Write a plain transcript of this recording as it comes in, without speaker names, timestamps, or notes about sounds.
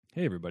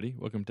Hey everybody,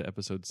 welcome to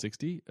episode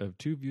 60 of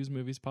Two Views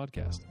Movies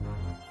podcast.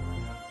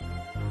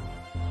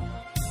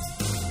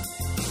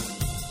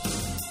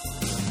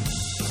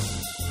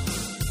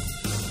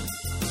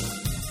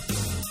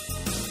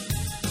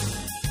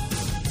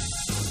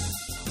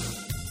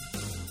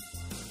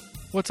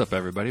 What's up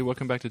everybody,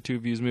 welcome back to Two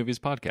Views Movies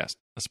podcast,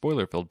 a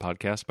spoiler-filled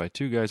podcast by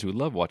two guys who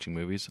love watching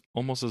movies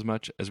almost as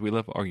much as we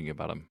love arguing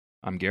about them.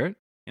 I'm Garrett.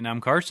 And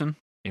I'm Carson.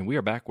 And we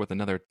are back with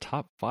another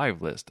top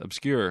 5 list,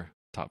 obscure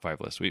top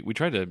 5 list. We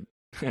tried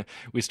to,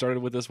 we started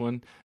with this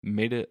one,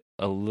 made it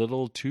a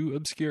little too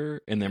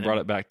obscure, and then brought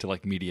it back to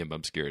like medium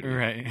obscurity.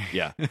 Right.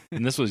 Yeah.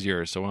 And this was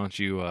yours, so why don't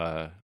you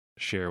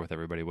share with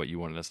everybody what you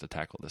wanted us to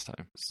tackle this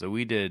time? So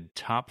we did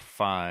top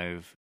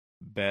 5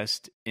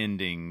 best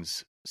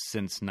endings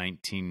since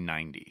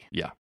 1990.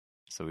 Yeah.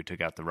 So we took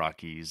out the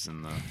Rockies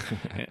and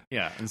the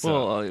yeah. And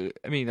so,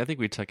 I mean, I think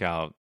we took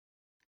out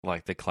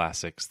like the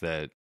classics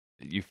that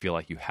you feel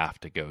like you have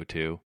to go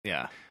to.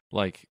 Yeah.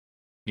 Like,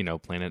 you know,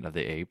 Planet of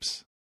the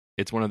Apes.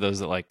 It's one of those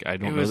that like I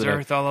don't know. It was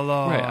Earth all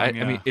along. Right.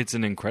 I mean, it's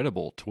an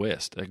incredible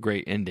twist, a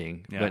great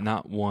ending, but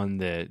not one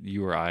that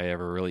you or I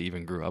ever really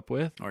even grew up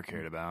with or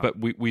cared about. But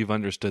we've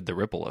understood the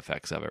ripple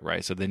effects of it,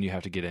 right? So then you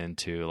have to get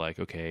into like,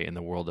 okay, in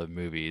the world of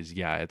movies,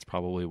 yeah, it's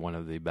probably one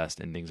of the best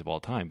endings of all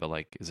time, but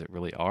like, is it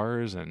really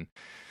ours? And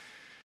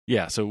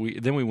yeah, so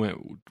we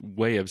went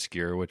way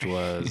obscure, which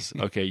was,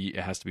 okay, it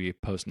has to be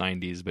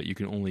post-90s, but you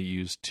can only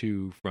use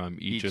 2 from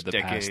each of the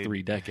past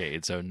 3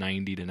 decades. So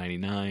 90 to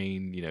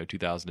 99,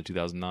 2000 to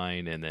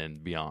 2009, and then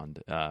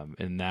beyond.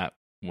 And that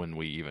one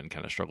we even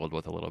kind of struggled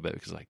with a little bit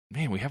because like,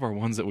 man, we have our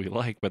ones that we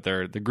like, but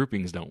the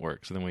groupings don't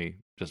work. So then we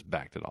just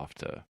backed it off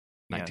to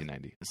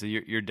 1990. Yeah. So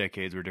your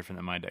decades were different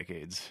than my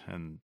decades,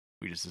 and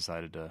we just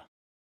decided to...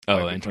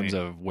 Oh, in terms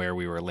of where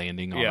we were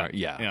landing on our...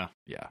 Yeah.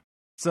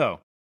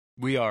 So...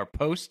 we are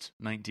post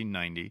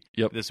 1990.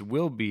 Yep. This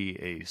will be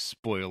a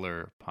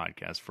spoiler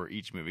podcast for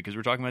each movie because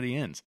we're talking about the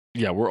ends.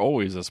 Yeah, we're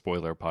always a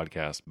spoiler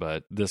podcast,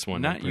 but this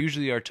one not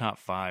usually our top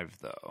 5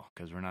 though,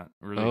 because we're not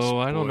really. Oh,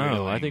 I don't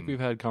know. I think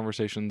we've had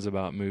conversations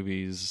about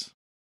movies.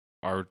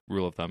 Our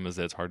rule of thumb is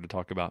that it's hard to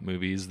talk about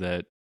movies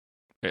that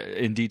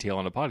in detail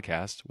on a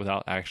podcast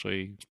without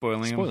actually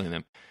spoiling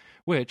them.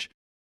 Which,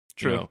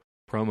 true.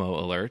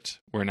 Promo alert.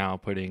 We're now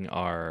putting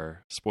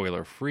our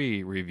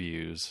spoiler-free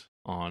reviews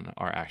on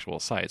our actual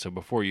site. So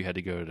before you had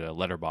to go to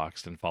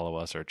Letterboxd and follow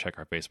us or check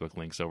our Facebook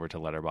links over to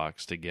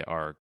Letterboxd to get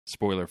our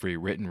spoiler-free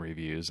written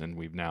reviews, and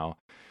we've now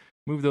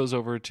moved those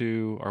over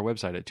to our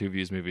website at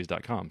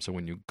twoviewsmovies.com. So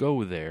when you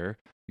go there,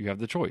 you have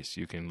the choice.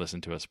 You can listen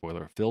to a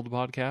spoiler-filled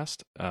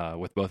podcast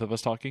with both of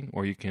us talking,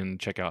 or you can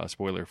check out a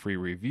spoiler-free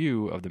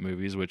review of the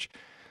movies, which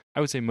I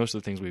would say most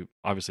of the things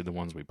obviously the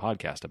ones we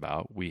podcast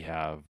about, we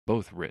have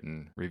both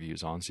written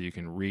reviews on, so you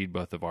can read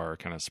both of our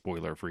kind of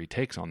spoiler-free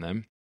takes on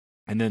them.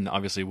 And then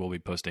obviously we'll be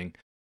posting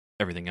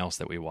everything else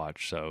that we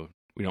watch. So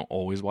we don't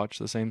always watch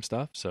the same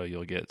stuff. So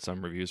you'll get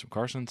some reviews from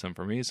Carson, some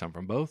from me, some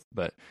from both.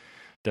 But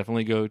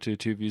definitely go to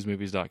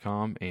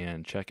twoviewsmovies.com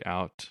and check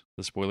out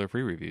the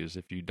spoiler-free reviews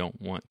if you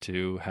don't want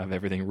to have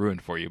everything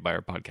ruined for you by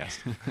our podcast.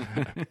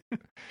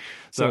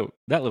 So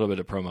that little bit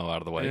of promo out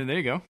of the way. There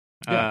you go.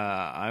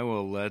 Yeah. I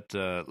will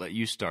let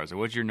you start. So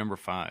what's your number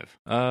 5?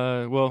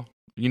 Well,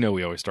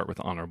 we always start with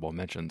honorable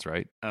mentions,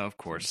 right? Of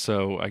course.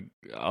 So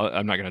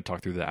I'm not going to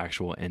talk through the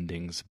actual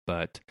endings,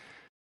 but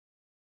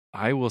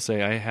I will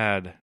say I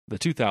had the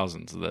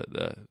 2000s,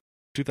 the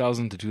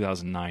 2000 to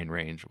 2009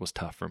 range was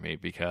tough for me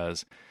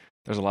because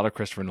there's a lot of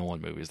Christopher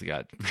Nolan movies that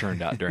got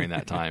churned out during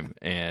that time,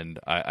 and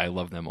I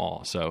love them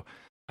all. So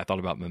I thought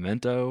about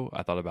Memento,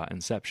 I thought about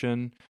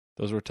Inception.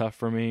 Those were tough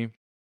for me.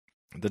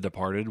 The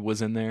Departed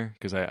was in there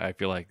because I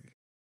feel like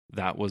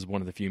that was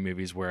one of the few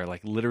movies where,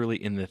 like,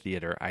 literally in the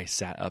theater, I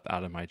sat up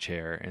out of my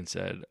chair and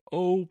said,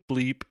 "Oh,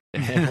 bleep,"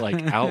 like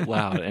out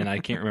loud. And I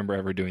can't remember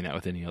ever doing that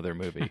with any other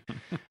movie.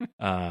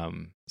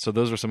 So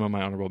those were some of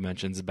my honorable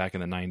mentions. Back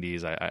in the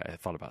 90s, I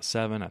thought about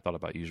Seven. I thought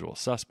about Usual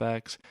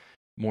Suspects.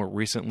 More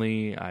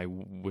recently, I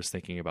was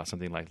thinking about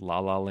something like La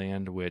La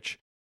Land, which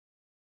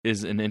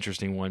is an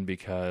interesting one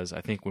because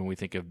I think when we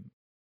think of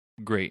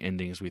great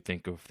endings, we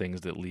think of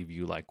things that leave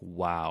you like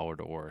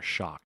wowed or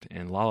shocked.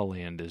 And La La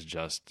Land is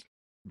just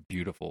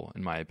beautiful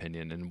in my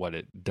opinion and what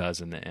it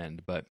does in the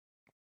end. But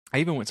I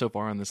even went so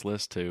far on this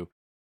list to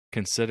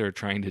consider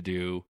trying to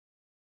do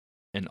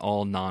an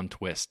all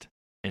non-twist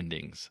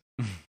endings.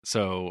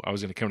 So I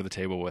was going to come to the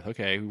table with,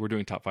 okay, we're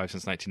doing top 5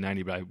 since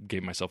 1990, but I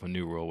gave myself a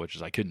new rule, which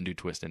is I couldn't do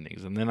twist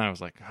endings. And then I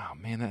was like, oh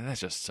man,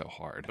 that's just so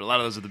hard. But a lot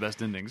of those are the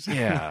best endings.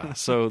 Yeah.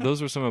 So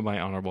those were some of my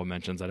honorable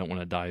mentions. I don't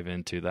want to dive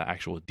into the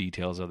actual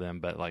details of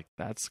them, but like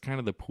that's kind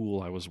of the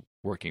pool I was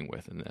working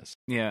with in this.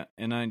 Yeah,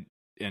 and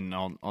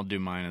I'll do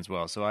mine as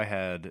well. So I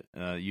had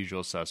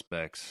Usual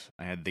Suspects.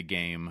 I had The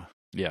Game.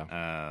 Yeah.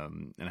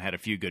 And I had A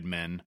Few Good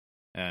Men.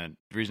 And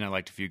the reason I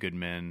liked A Few Good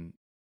Men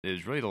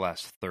is really the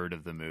last third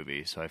of the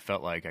movie. So I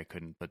felt like I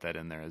couldn't put that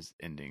in there as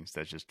endings.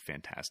 That's just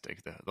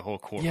fantastic. The whole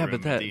courtroom. Yeah,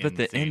 but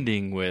the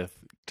ending with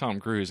Tom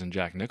Cruise and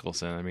Jack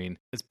Nicholson, I mean,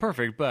 it's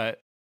perfect.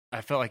 But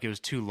I felt like it was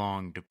too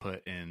long to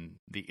put in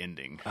the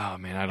ending. Oh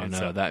man, I don't And know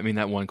so- that. I mean,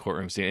 that one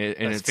courtroom scene,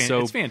 and That's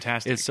it's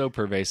fantastic. it's so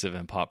pervasive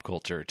in pop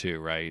culture too,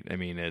 right? I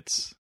mean,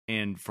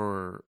 And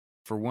for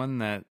one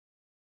that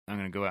I'm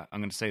going to go out,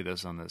 I'm going to say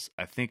this on this.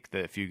 I think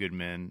that A Few Good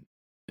Men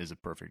is a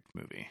perfect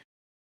movie.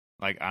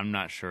 Like, I'm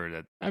not sure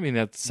that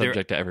that's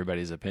subject to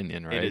everybody's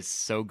opinion, right? it is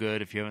so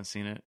good. If you haven't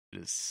seen it, it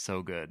is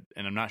so good.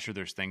 And I'm not sure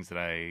there's things that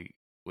I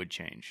would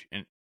change.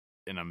 And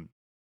I'm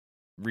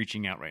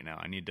reaching out right now.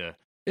 I need to.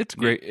 It's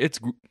great. It's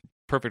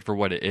perfect for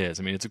what it is.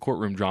 I mean, it's a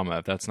courtroom drama.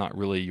 If that's not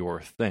really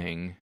your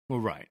thing, Well,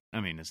 right.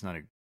 I mean, it's not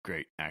a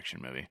great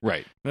action movie.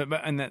 right? But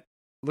and that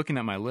looking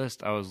at my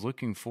list, I was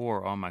looking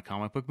for all my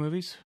comic book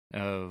movies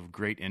of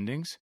great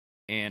endings,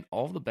 and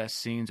all the best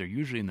scenes are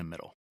usually in the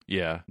middle.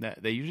 Yeah.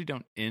 That they usually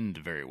don't end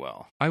very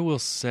well. I will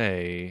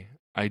say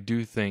I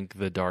do think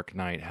The Dark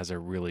Knight has a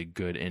really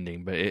good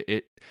ending, but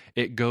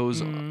it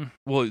goes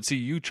well. See,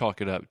 you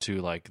chalk it up to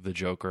like the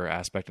Joker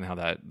aspect and how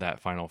that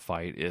final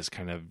fight is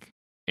kind of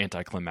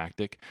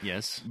anticlimactic.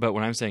 Yes, But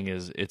what I'm saying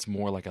is it's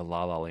more like a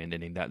La La Land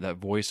ending. That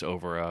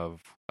voiceover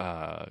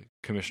of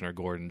Commissioner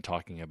Gordon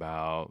talking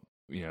about,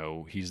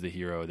 he's the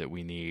hero that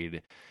we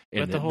need.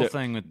 And but the whole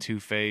thing with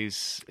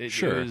Two-Face, it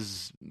Sure.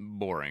 was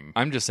boring.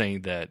 I'm just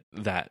saying that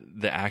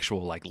the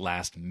actual like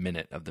last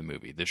minute of the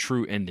movie, the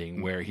true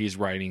ending where he's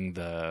riding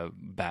the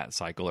bat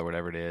cycle or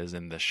whatever it is,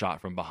 and the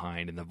shot from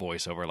behind and the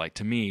voiceover, like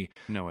to me,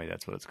 No way,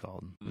 that's what it's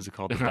called. Is it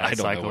called the I Bat don't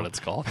Cycle? know what it's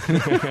called.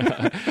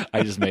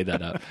 I just made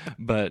that up.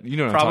 But you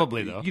know what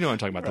Probably, I'm though. You know what I'm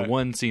talking about. Right. The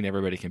one scene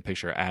everybody can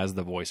picture as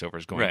the voiceover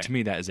is going. Right. To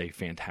me, that is a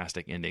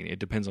fantastic ending. It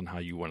depends on how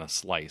you want to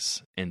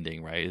slice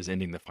ending, right? Is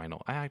ending the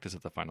final act? Is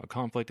it the final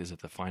conflict? Is it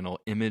the final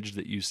image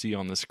that you see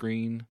on the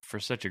screen? For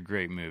such a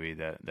great movie,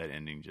 that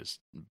ending just,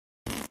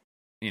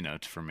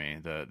 for me,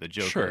 the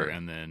Joker Sure.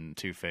 and then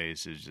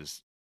Two-Face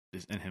is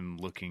and him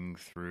looking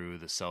through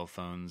the cell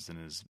phones and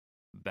his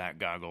bat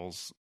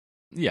goggles.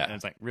 Yeah. And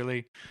it's like,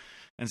 really?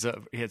 And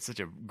so he had such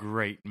a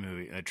great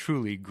movie, a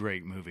truly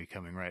great movie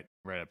coming right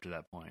up to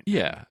that point.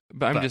 Yeah,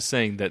 but I'm But- just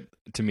saying that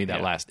to me, that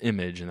Yeah. last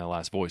image and that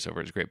last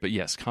voiceover is great. But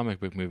yes, comic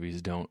book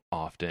movies don't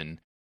often.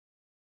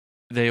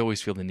 They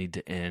always feel the need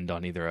to end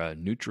on either a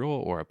neutral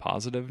or a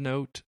positive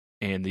note,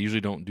 and they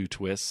usually don't do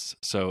twists.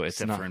 So it's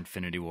Except not. for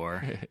Infinity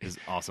War is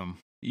awesome.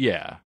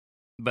 Yeah,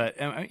 But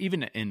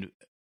even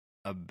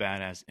a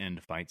badass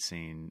end fight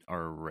scene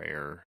are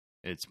rare.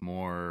 It's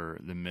more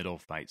the middle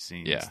fight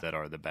scenes Yeah. that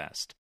are the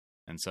best.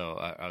 And so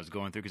I was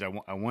going through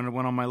because I wanted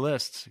one on my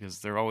list because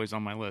they're always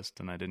on my list,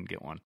 and I didn't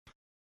get one.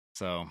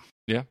 So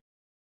Yeah.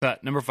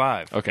 But number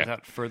 5. Okay.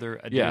 Without further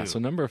ado. yeah. So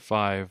number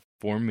 5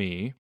 for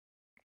me,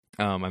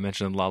 I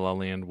mentioned La La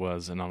Land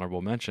was an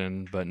honorable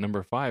mention, but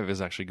number 5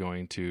 is actually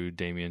going to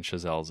Damien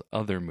Chazelle's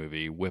other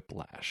movie,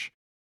 Whiplash.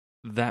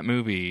 That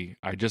movie,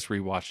 I just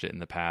rewatched it in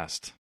the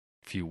past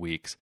few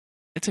weeks.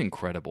 It's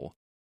incredible.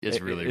 it's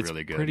really it's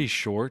really good. pretty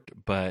short,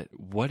 but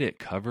what it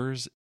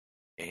covers,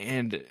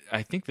 and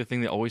I think the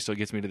thing that always still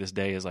gets me to this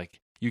day is like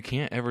you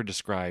can't ever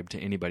describe to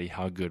anybody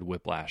how good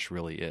Whiplash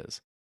really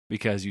is,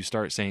 because you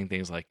start saying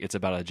things like it's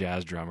about a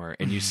jazz drummer,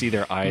 and you see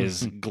their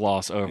eyes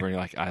gloss over, and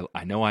you're like,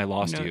 I know I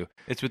lost No, you.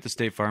 It's with the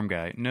State Farm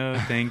guy. No,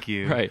 thank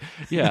you. Right.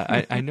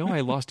 Yeah, I know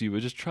I lost you,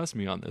 but just trust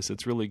me on this.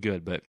 It's really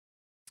good. But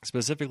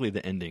specifically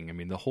the ending, I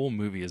mean, the whole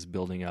movie is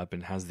building up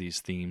and has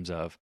these themes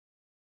of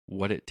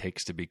what it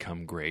takes to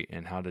become great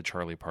and how did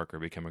Charlie Parker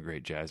become a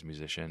great jazz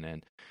musician.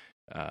 And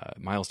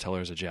Miles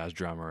Teller is a jazz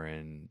drummer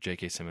and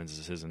J.K. Simmons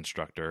is his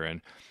instructor.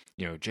 And,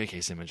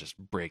 J.K. Simmons just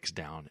breaks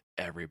down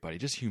everybody,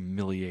 just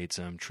humiliates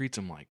them, treats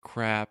them like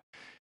crap.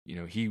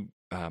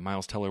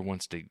 Miles Teller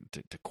wants to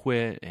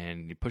quit,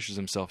 and he pushes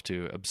himself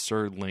to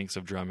absurd lengths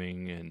of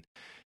drumming, and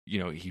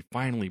he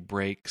finally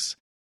breaks,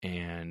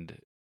 and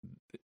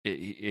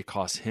it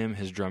costs him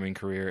his drumming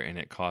career, and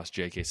it costs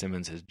J.K.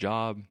 Simmons his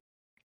job.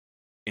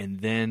 And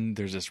then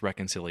there's this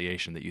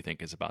reconciliation that you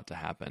think is about to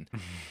happen.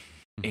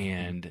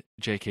 And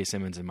J.K.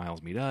 Simmons and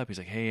Miles meet up. He's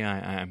like, hey,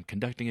 I'm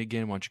conducting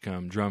again. Why don't you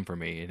come drum for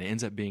me? And it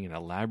ends up being an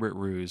elaborate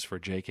ruse for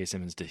J.K.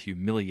 Simmons to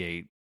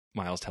humiliate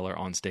Miles Teller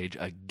on stage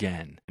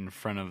again. In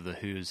front of the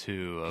who's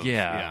who of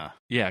Yeah,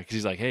 because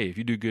he's like, hey, if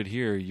you do good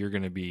here, you're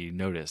going to be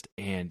noticed.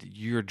 And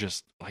you're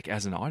just, like,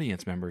 as an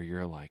audience member,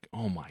 you're like,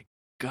 oh my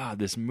God,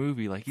 this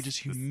movie, like, he just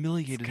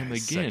humiliated him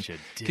again.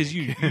 Because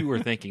you were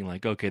thinking,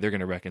 like, okay, they're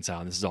going to reconcile,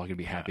 and this is all going to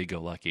be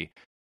happy-go-lucky.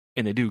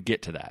 And they do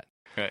get to that.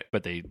 Right.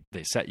 But they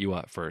set you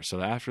up first.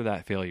 So after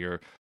that failure,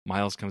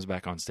 Miles comes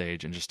back on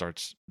stage and just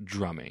starts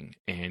drumming,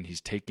 and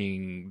he's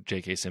taking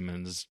J.K.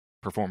 Simmons'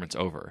 performance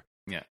over.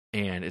 Yeah.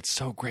 And it's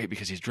so great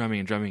because he's drumming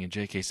and drumming, and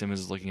J.K. Simmons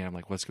is looking at him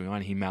like, what's going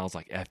on? He mouths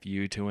like F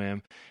you to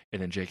him. And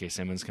then J.K.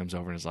 Simmons comes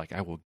over and is like, I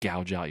will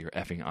gouge out your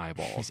effing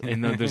eyeballs.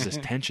 And then there's this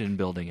tension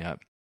building up.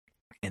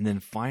 And then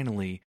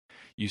finally,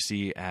 you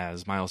see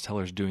as Miles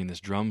Teller's doing this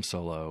drum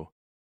solo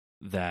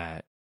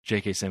that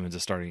J.K. Simmons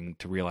is starting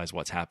to realize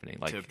what's happening.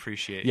 Like, to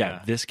appreciate.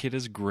 yeah, this kid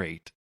is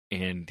great.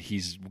 And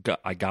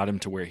I got him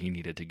to where he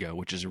needed to go,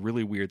 which is a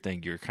really weird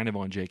thing. You're kind of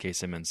on J.K.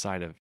 Simmons'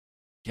 side of,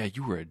 yeah,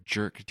 you were a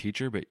jerk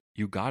teacher, but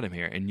you got him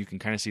here. And you can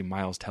kind of see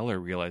Miles Teller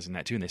realizing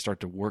that too. And they start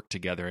to work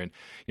together. And,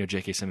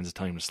 J.K. Simmons is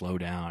telling him to slow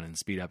down and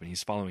speed up, and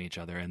he's following each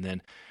other. And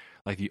then,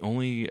 like, the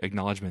only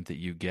acknowledgement that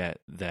you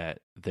get that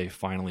they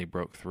finally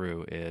broke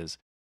through is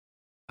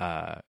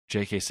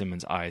J.K.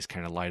 Simmons' eyes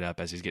kind of light up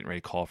as he's getting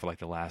ready to call for, like,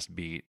 the last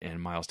beat.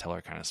 And Miles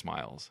Teller kind of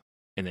smiles.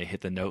 And they hit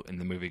the note, and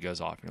the movie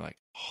goes off. And you're like,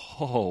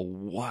 oh,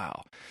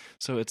 wow.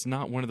 So it's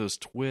not one of those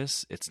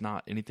twists. It's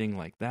not anything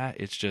like that.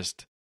 It's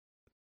just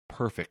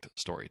perfect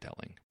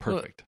storytelling.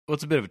 Perfect. Well,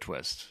 it's a bit of a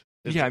twist.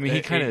 Yeah, I mean,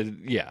 he kind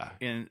of, yeah.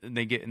 And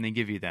they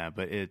give you that,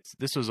 but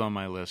this was on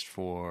my list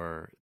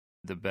for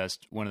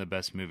one of the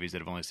best movies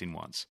that I've only seen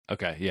once.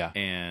 Okay, yeah.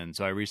 And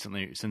so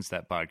since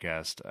that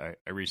podcast, I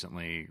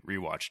recently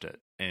rewatched it,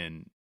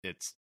 and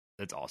it's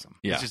awesome.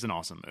 Yeah. It's just an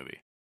awesome movie.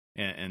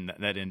 And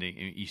that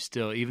ending, you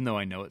still, even though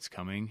I know it's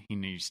coming,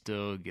 you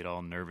still get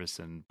all nervous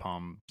and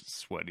palm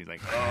sweaty,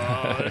 like,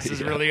 oh, this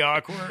is really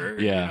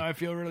awkward. Yeah. I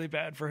feel really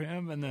bad for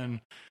him. And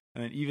then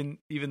even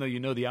though you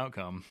know the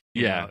outcome,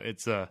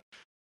 it's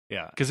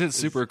yeah, because it's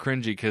super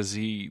cringy. Because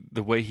the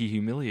way he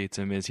humiliates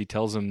him is he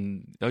tells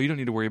him, "Oh, you don't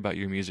need to worry about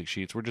your music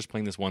sheets. We're just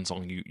playing this one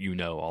song you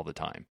know all the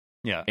time."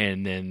 Yeah,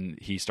 and then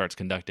he starts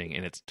conducting,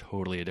 and it's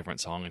totally a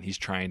different song, and he's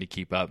trying to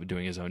keep up,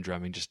 doing his own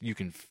drumming. Just you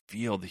can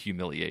feel the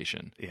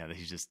humiliation. Yeah,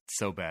 he's just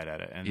so bad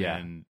at it. And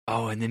then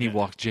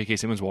J.K.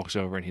 Simmons walks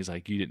over, and he's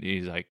like, "You didn't."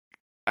 He's like,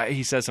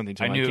 he says something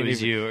to him. I knew it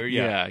was you. Or,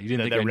 yeah, you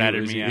didn't think I ratted knew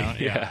it was me out.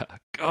 Yeah.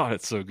 God,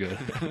 it's so good.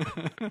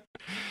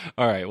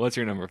 All right, what's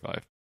your number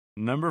 5?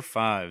 Number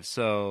 5.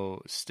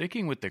 So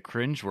sticking with the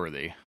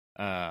cringeworthy,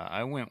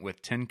 I went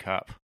with Tin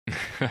Cup.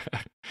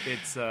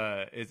 It's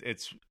a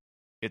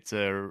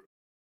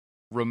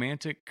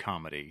romantic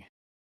comedy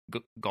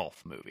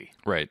golf movie,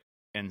 right?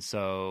 And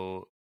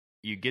so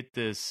you get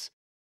this.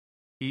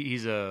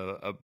 He's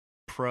a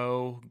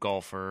pro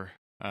golfer,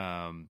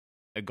 a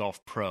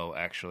golf pro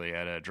actually,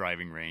 at a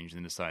driving range,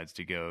 and decides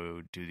to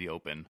go to the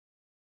Open.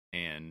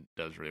 And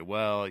does really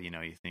well. You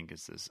think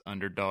it's this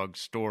underdog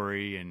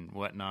story and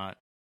whatnot.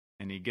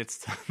 And he gets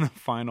to the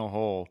final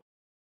hole,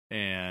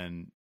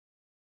 and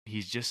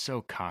he's just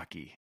so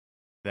cocky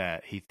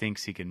that he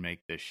thinks he can make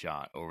this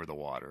shot over the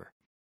water.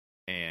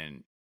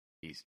 And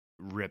he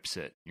rips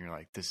it. And you're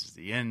like, this is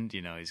the end.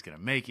 He's going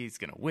to make it. He's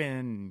going to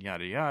win,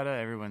 yada, yada.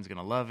 Everyone's going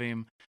to love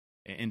him.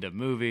 End of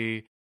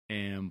movie,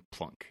 and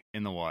plunk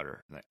in the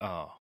water. Like,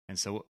 oh. And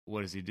so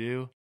what does he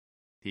do?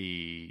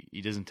 He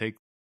doesn't take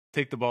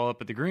the ball up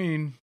at the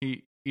green.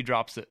 He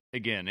drops it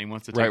again. He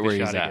wants to take the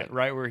shot again.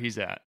 Right where he's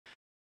at.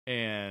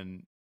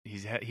 And he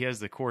has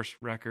the course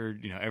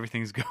record.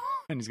 Everything's going.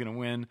 He's going to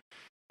win.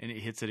 And he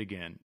hits it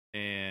again.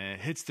 And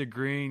hits the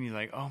green. You're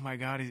like, oh my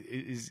God,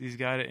 he's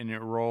got it. And it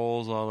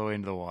rolls all the way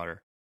into the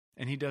water.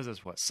 And he does this,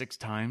 6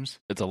 times?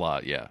 It's a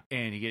lot, yeah.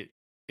 And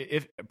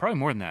if probably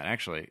more than that,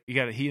 actually. He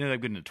ended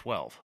up getting to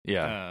 12.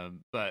 Yeah.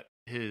 But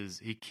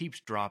he keeps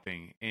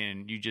dropping.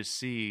 And you just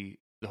see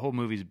the whole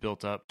movie's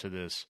built up to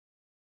this.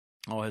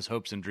 All his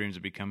hopes and dreams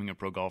of becoming a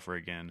pro golfer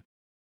again.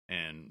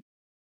 And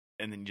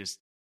then just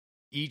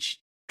each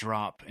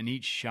drop and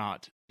each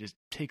shot just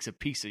takes a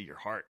piece of your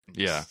heart and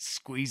just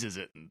squeezes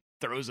it and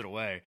throws it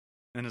away.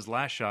 And his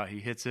last shot, he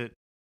hits it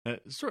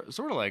sort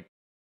of like,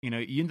 you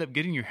end up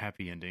getting your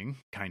happy ending,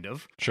 kind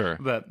of. Sure.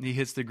 But he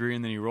hits the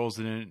green, then he rolls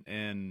it in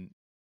and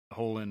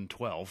hole in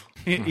 12,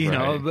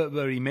 know,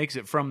 but he makes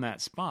it from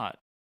that spot.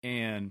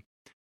 And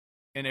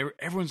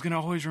everyone's going to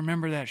always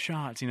remember that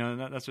shot.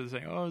 That's what they're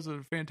saying. Oh, it's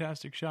a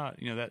fantastic shot.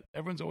 That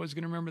everyone's always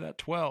going to remember that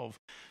 12.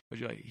 But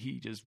you're like, he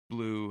just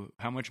blew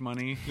how much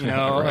money,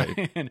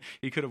 right. And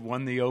he could have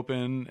won the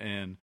Open,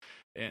 and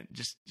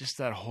just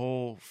that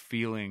whole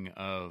feeling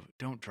of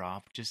don't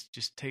drop, just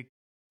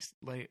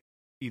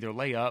either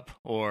lay up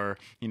or,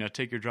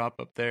 take your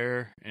drop up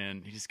there.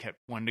 And he just kept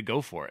wanting to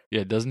go for it.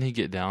 Yeah. Doesn't he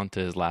get down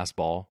to his last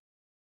ball?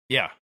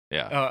 Yeah.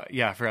 Yeah.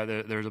 I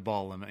forgot there's a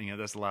ball limit.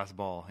 That's the last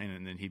ball.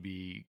 And then he'd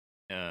be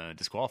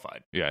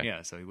disqualified.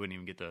 Yeah, so he wouldn't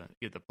even get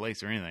the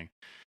place or anything,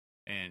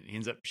 and he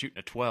ends up shooting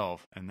a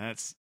 12, and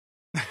that's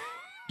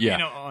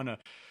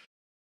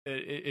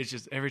it's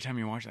just every time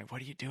you watch, like,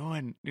 what are you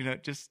doing?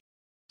 Just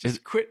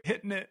quit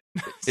hitting it.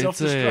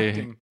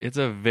 Self-destructing. It's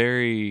a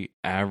very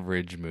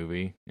average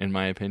movie, in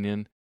my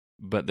opinion,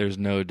 but there's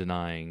no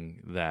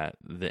denying that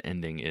the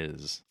ending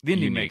is the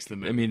ending unique. Makes the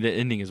movie. I mean, the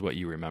ending is what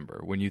you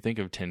remember when you think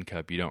of Tin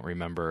Cup. You don't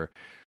remember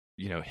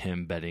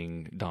him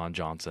betting Don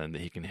Johnson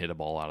that he can hit a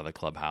ball out of the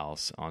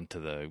clubhouse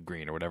onto the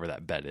green or whatever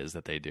that bet is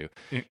that they do.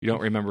 You don't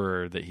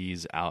remember that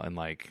he's out in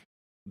like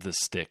the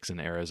sticks in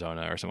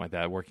Arizona or something like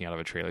that, working out of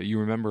a trailer. You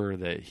remember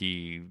that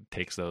he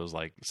takes those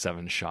like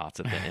 7 shots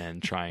at the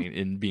end, trying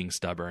and being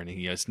stubborn, and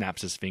he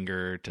snaps his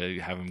finger to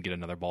have him get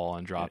another ball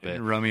and drop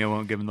it. Romeo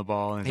won't give him the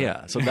ball.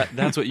 And so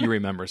that's what you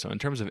remember. So in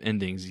terms of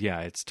endings,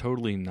 it's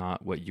totally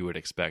not what you would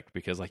expect,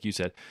 because like you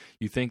said,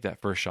 you think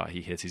that first shot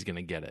he hits, he's going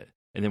to get it.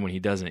 And then when he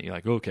doesn't, you're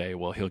like, okay,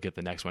 well, he'll get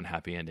the next one,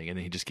 happy ending. And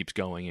then he just keeps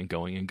going and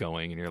going and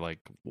going. And you're like,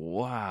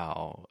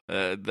 wow,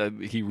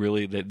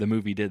 the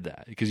movie did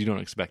that, because you don't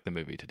expect the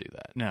movie to do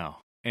that. No.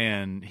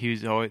 And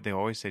they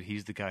always said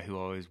he's the guy who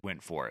always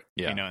went for it.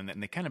 Yeah. You know,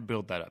 and they kind of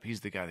build that up.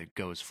 He's the guy that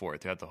goes for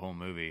it throughout the whole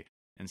movie.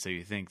 And so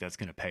you think that's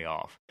going to pay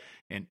off.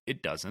 And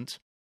it doesn't.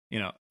 You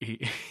know, he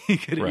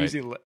could have Right.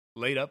 easily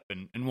laid up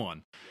and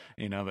won.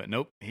 You know, but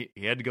nope, he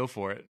had to go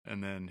for it.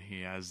 And then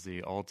he has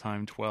the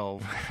all-time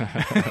 12.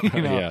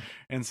 You know? Yeah.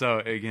 And so,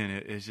 again,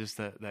 it's just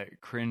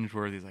that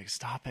cringe-worthy, like,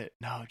 stop it.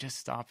 No, just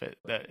stop it.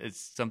 That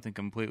it's something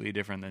completely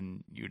different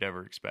than you'd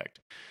ever expect.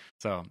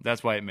 So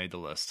that's why it made the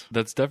list.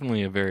 That's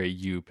definitely a very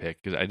you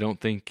pick, because I don't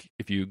think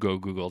if you go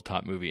Google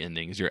top movie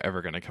endings, you're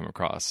ever going to come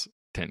across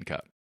Tin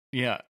Cup.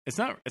 Yeah, it's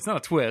not a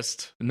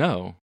twist.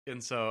 No.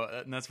 And so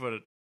and that's what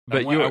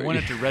But I want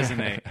it to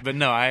resonate. But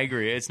no, I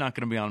agree. It's not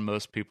going to be on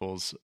most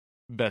people's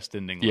best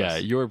ending list. Yeah,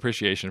 your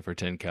appreciation for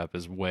Tin Cup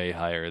is way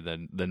higher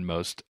than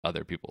most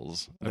other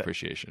people's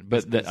appreciation.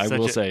 But I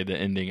will say the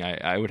ending,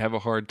 I would have a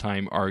hard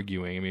time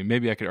arguing. I mean,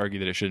 maybe I could argue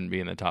that it shouldn't be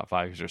in the top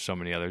 5 because there's so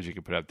many others you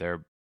could put up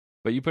there.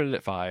 But you put it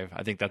at 5.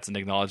 I think that's an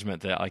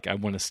acknowledgement that, like, I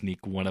want to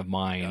sneak one of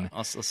mine. Yeah,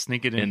 I'll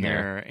sneak it in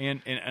there.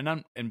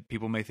 And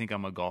people may think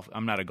I'm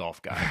not a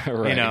golf guy.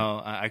 Right. You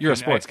know, you're a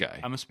sports guy.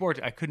 I'm a sports.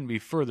 I couldn't be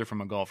further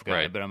from a golf guy,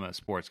 Right. but I'm a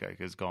sports guy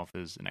because golf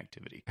is an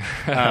activity.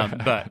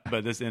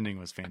 But this ending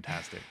was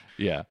fantastic.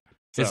 Yeah.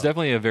 So. It's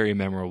definitely a very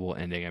memorable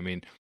ending. I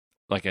mean,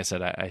 like I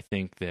said, I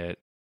think that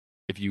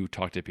if you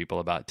talk to people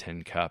about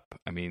Tin Cup,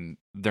 I mean,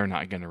 they're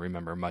not going to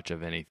remember much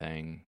of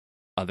anything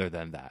other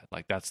than that.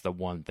 Like, that's the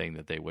one thing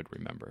that they would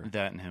remember.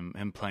 That and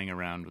him playing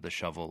around with a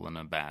shovel and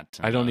a bat.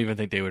 And I don't even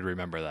think they would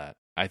remember that.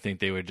 I think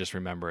they would just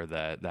remember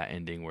that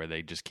ending where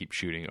they just keep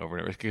shooting over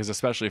and over. Because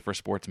especially for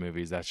sports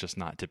movies, that's just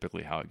not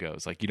typically how it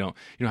goes. Like, you don't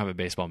have a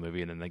baseball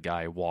movie and then the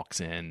guy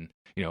walks in,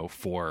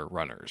 4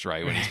 runners,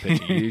 right, when he's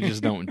pitching. You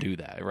just don't do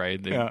that,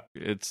 right? Yeah.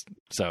 It's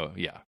so,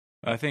 yeah.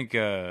 I think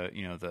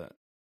the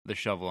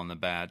shovel and the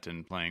bat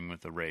and playing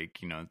with the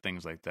rake,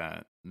 things like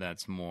that.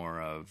 That's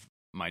more of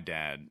my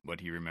dad, what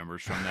he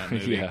remembers from that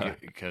movie, Yeah.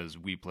 because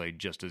we played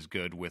just as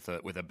good with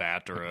a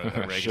bat or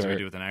a rake as Sure. we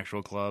do with an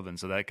actual club, and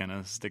so that kind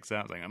of sticks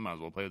out. It's like, I might as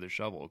well play with a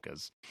shovel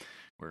because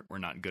we're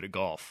not good at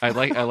golf. I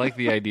like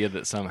the idea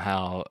that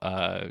somehow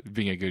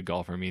being a good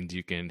golfer means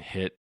you can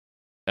hit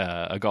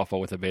a golf ball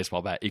with a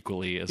baseball bat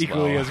equally as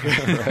Equally well. as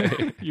good.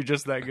 Right? You're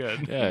just that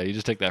good. Yeah, you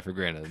just take that for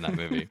granted in that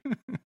movie.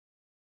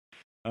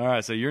 All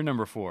right, so you're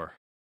number 4.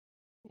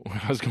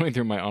 When I was going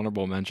through my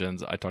honorable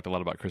mentions, I talked a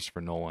lot about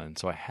Christopher Nolan,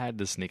 so I had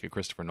to sneak a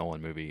Christopher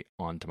Nolan movie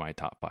onto my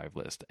top 5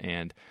 list.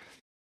 And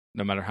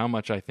no matter how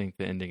much I think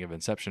the ending of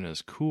Inception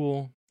is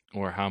cool,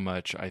 or how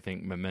much I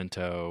think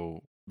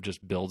Memento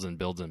just builds and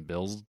builds and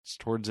builds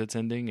towards its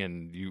ending,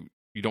 and you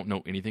don't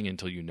know anything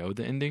until you know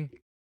the ending,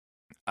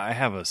 I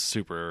have a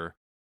super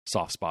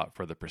soft spot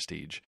for The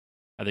Prestige.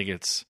 I think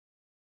it's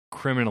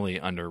criminally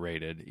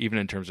underrated, even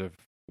in terms of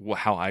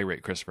how I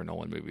rate Christopher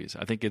Nolan movies.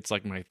 I think it's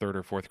like my 3rd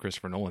or 4th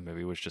Christopher Nolan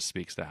movie, which just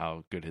speaks to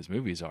how good his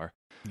movies are.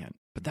 Yeah,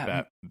 but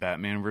that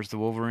Batman versus the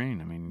Wolverine.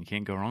 I mean, you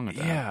can't go wrong with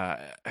that.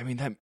 Yeah, I mean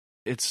that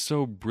it's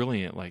so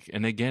brilliant. Like,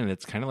 and again,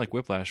 it's kind of like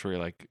Whiplash, where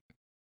you're like,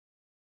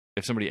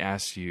 if somebody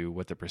asks you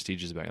what The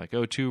Prestige is about, you're like,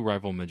 oh, 2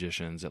 rival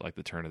magicians at like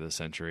the turn of the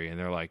century, and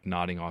they're like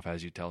nodding off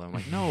as you tell them,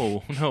 like,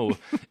 no,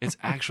 it's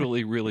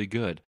actually really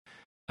good.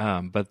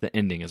 But the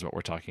ending is what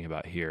we're talking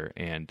about here,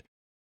 and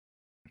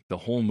the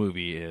whole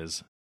movie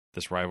is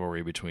this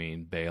rivalry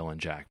between Bale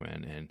and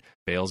Jackman, and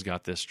Bale's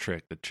got this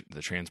trick,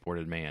 the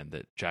transported man,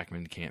 that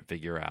Jackman can't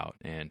figure out,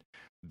 and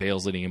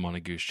Bale's leading him on a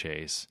goose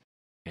chase,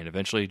 and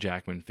eventually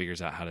Jackman figures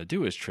out how to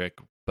do his trick,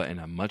 but in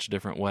a much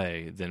different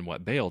way than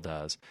what Bale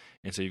does.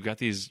 And so you've got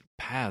these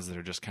paths that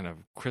are just kind of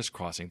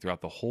crisscrossing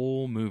throughout the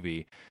whole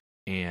movie,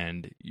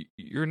 and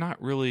you're not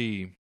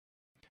really...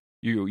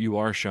 You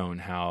are shown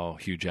how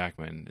Hugh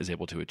Jackman is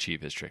able to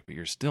achieve his trick, but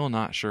you're still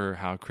not sure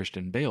how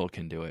Christian Bale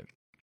can do it.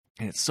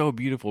 And it's so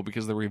beautiful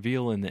because the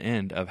reveal in the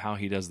end of how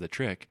he does the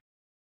trick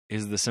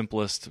is the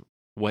simplest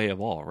way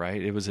of all,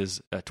 right? It was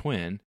a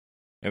twin.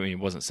 I mean, it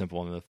wasn't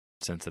simple in the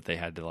sense that they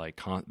had to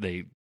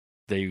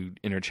they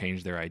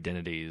interchanged their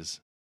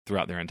identities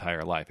throughout their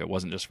entire life. It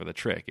wasn't just for the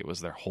trick. It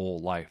was their whole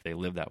life. They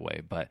lived that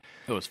way, but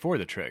it was for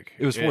the trick.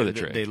 It was for the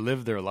trick. They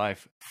lived their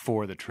life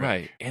for the trick.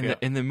 Right.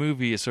 And the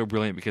movie is so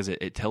brilliant because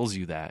it tells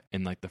you that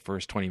in like the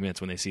first 20 minutes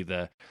when they see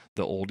the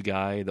old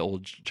guy, the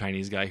old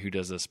Chinese guy who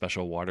does a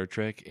special water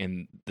trick.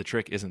 And the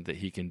trick isn't that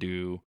he can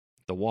do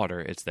the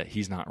water. It's that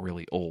he's not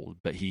really old,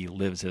 but he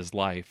lives his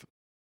life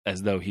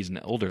as though he's an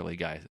elderly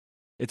guy.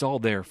 It's all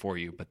there for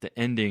you. But the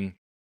ending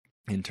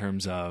in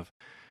terms of,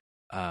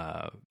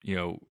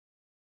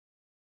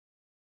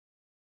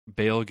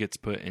 Bale gets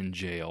put in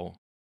jail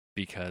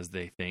because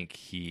they think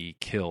he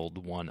killed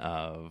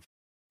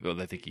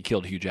they think he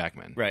killed Hugh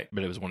Jackman. Right.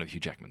 But it was one of Hugh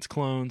Jackman's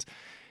clones.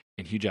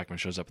 And Hugh Jackman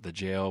shows up at the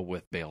jail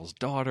with Bale's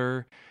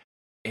daughter.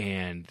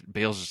 And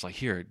Bale's just like,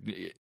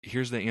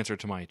 here's the answer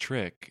to my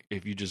trick.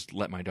 If you just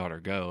let my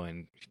daughter go.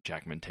 And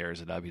Jackman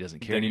tears it up. He doesn't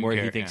care anymore.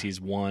 He thinks he's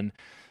won.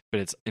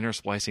 But it's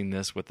intersplicing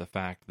this with the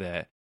fact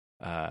that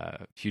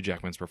Hugh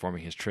Jackman's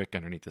performing his trick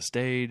underneath the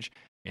stage.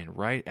 And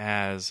right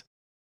as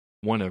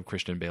one of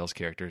Christian Bale's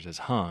characters is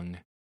hung,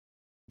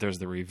 there's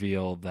the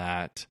reveal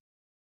that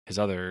his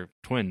other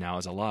twin now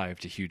is alive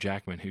to Hugh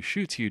Jackman, who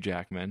shoots Hugh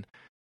Jackman.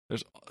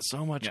 There's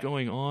so much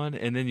going on,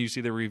 and then you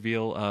see the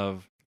reveal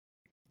of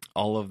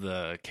all of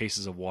the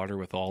cases of water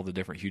with all the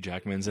different Hugh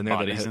Jackmans in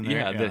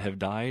there that have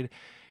died.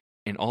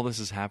 And all this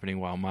is happening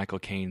while Michael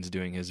Caine's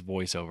doing his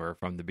voiceover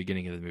from the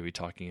beginning of the movie,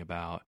 talking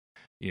about,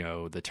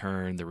 the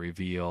turn, the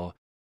reveal.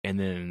 And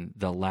then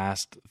the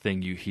last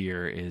thing you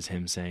hear is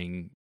him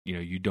saying,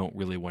 you don't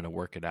really want to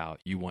work it out.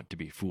 You want to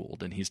be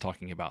fooled. And he's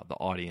talking about the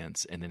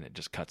audience. And then it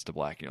just cuts to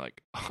black. And you're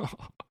like, oh,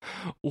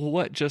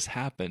 what just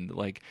happened?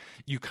 Like,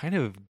 you kind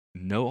of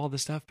know all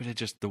this stuff, but it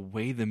just, the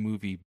way the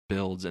movie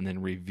builds and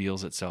then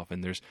reveals itself.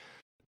 And there's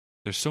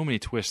so many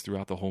twists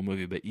throughout the whole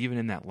movie. But even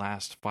in that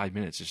last 5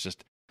 minutes,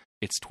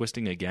 it's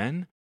twisting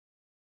again.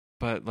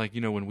 But like,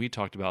 when we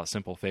talked about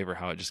Simple Favor,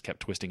 how it just kept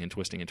twisting and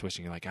twisting and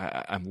twisting, you're like,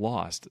 I'm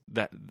lost.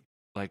 That,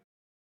 like,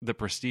 The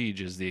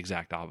Prestige is the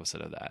exact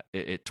opposite of that.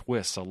 It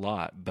twists a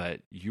lot, but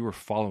you are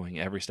following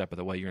every step of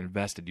the way. You're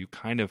invested.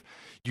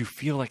 You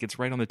feel like it's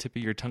right on the tip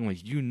of your tongue.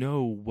 Like,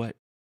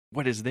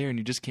 what is there, and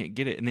you just can't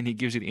get it. And then he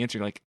gives you the answer.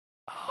 You're like,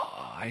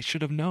 oh, I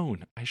should have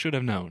known.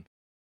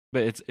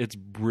 But it's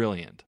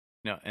brilliant.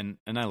 No, and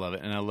I love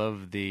it. And I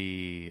love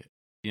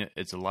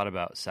it's a lot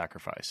about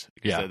sacrifice.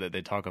 Yeah.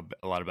 They talk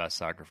a lot about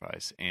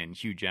sacrifice. And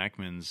Hugh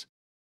Jackman's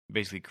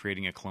basically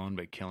creating a clone,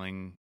 but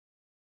killing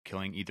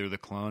either the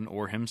clone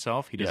or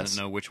himself. He doesn't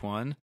know which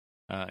one.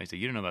 He said,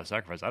 you don't know about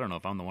sacrifice. I don't know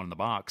if I'm the one in the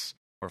box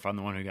or if I'm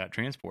the one who got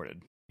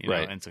transported.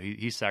 Right. And so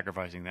he's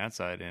sacrificing that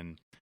side. And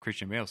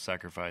Christian Bale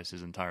sacrificed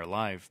his entire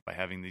life by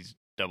having these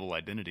double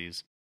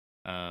identities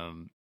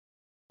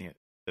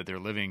that they're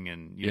living.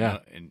 And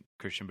and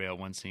Christian Bale,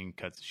 one scene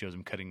shows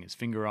him cutting his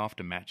finger off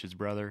to match his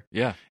brother.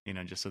 Yeah.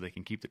 Just so they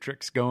can keep the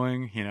tricks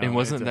going. And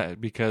wasn't that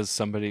because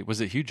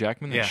was it Hugh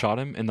Jackman that shot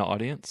him in the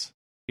audience?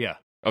 Yeah.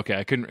 Okay,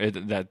 I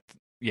couldn't.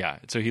 Yeah,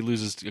 so he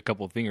loses a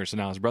couple of fingers, so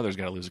now his brother's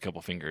got to lose a couple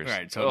of fingers.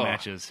 Right, so it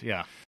matches.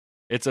 Yeah,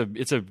 it's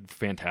a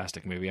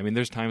fantastic movie. I mean,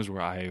 there's times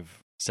where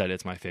I've said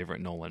it's my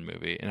favorite Nolan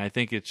movie, and I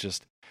think it's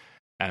just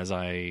as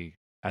I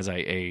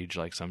age,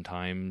 like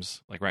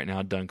sometimes, like right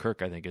now,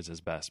 Dunkirk I think is his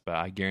best, but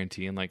I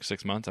guarantee in like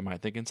 6 months I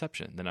might think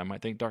Inception, then I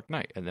might think Dark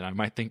Knight, and then I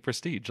might think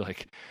Prestige.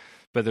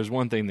 But there's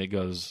one thing that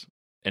goes,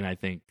 and I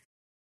think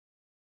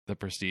The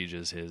Prestige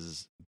is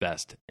his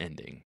best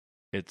ending.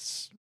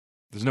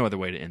 There's no other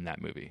way to end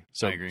that movie.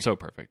 So I agree. So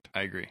perfect.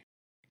 I agree.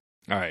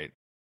 All right.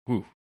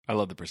 Whew. I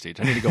love The Prestige.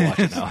 I need to go watch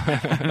it now.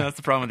 That's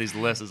the problem with these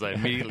lists is I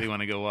immediately want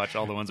to go watch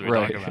all the ones we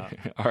talk about.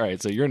 All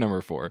right. So you're number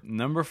 4.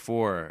 Number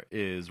 4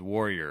 is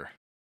Warrior.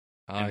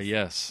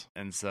 Yes.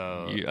 And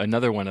so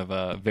another one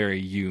of very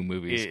You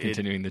movies,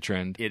 continuing the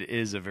trend. It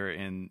is a very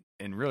and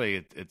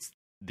really it's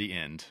the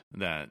end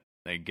that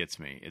gets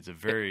me. It's a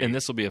very and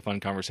this will be a fun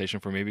conversation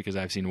for me because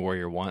I've seen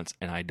Warrior once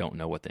and I don't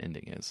know what the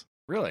ending is.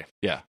 Really?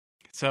 Yeah.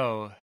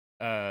 So.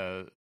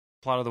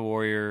 Plot of the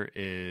Warrior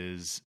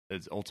is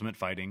ultimate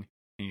fighting,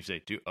 and you say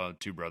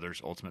two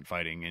brothers, ultimate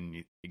fighting, and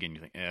you think,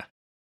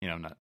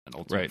 not an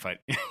ultimate fight,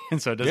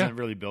 and so it doesn't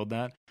really build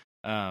that.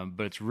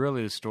 But it's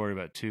really a story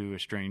about two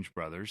estranged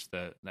brothers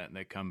that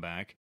come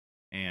back,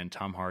 and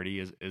Tom Hardy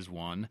is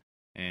one,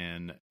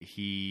 and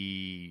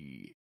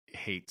he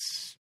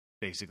hates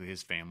basically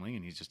his family,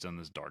 and he's just on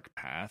this dark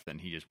path,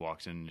 and he just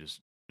walks in and just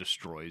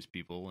destroys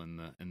people in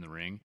the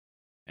ring.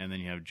 And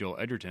then you have Joel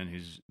Edgerton,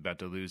 who's about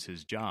to lose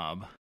his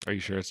job. Are you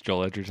sure it's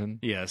Joel Edgerton?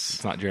 Yes.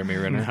 It's not Jeremy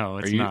Renner? No,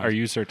 it's not. Are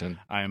you certain?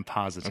 I am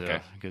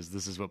positive, because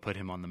this is what put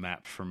him on the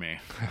map for me.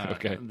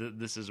 Okay.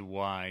 This is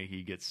why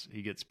he gets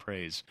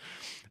praise.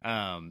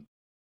 And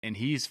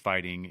he's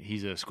fighting.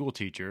 He's a school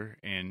teacher,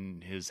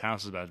 and his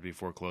house is about to be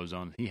foreclosed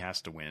on. He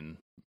has to win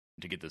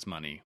to get this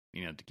money,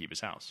 to keep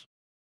his house.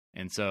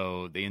 And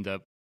so they end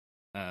up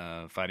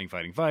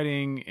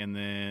fighting, and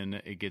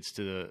then it gets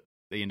to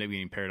they end up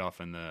getting paired off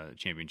in the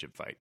championship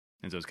fight.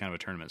 And so it's kind of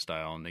a tournament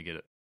style, and they get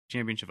a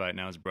championship fight.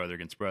 Now it's brother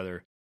against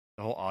brother.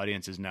 The whole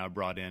audience is now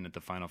brought in at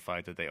the final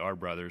fight that they are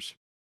brothers.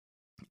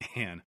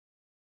 And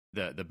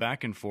the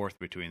back and forth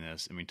between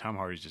this, I mean, Tom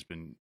Hardy's just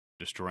been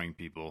destroying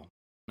people.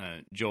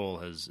 Joel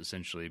has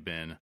essentially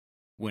been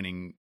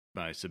winning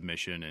by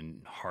submission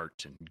and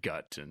heart and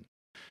gut.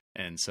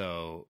 And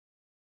so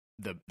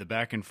the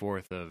back and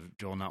forth of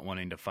Joel not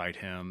wanting to fight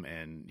him,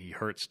 and he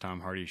hurts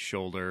Tom Hardy's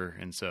shoulder,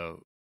 and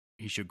so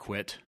he should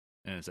quit.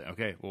 And it's like,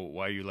 okay, well,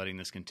 why are you letting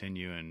this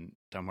continue? And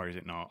Tom Hardy's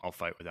like, no, I'll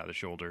fight without a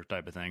shoulder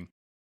type of thing.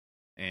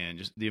 And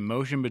just the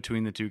emotion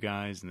between the two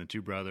guys and the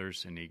two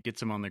brothers, and he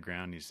gets him on the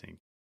ground. He's saying,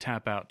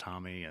 tap out,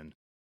 Tommy. And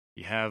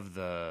you have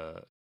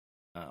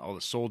all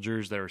the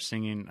soldiers that are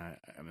singing.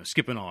 I'm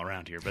skipping all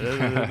around here, but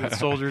the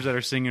soldiers that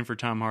are singing for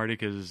Tom Hardy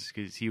because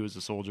he was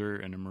a soldier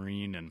and a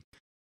Marine,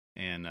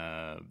 and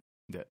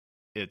that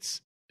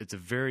it's a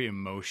very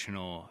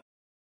emotional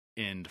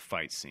end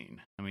fight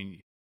scene. I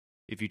mean,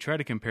 if you try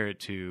to compare it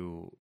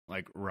to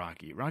like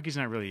Rocky's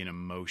not really an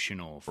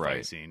emotional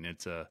fight scene.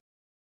 It's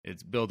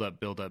build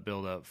up,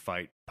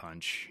 fight,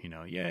 punch,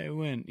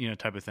 win,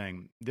 type of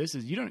thing. This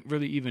is, you don't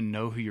really even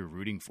know who you're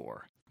rooting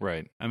for.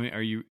 Right. I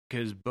mean,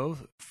 because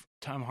both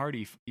Tom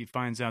Hardy, he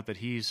finds out that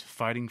he's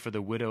fighting for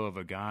the widow of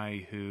a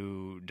guy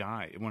who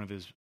died, one of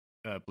his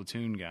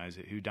platoon guys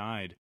who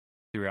died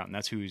throughout, and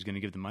that's who he's going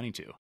to give the money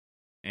to.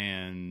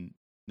 And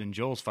then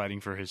Joel's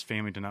fighting for his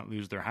family to not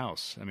lose their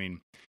house. I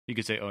mean, you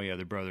could say, oh yeah,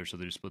 they're brothers, so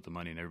they just split the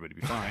money and everybody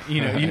be fine.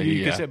 You know,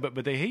 you could say,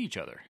 but they hate each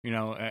other, you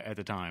know, at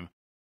the time.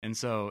 And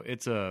so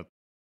it's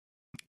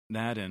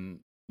that, and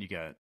you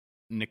got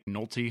Nick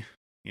Nolte,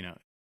 you know,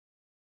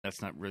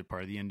 that's not really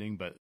part of the ending,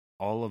 but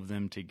all of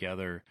them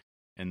together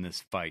in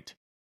this fight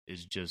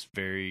is just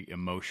very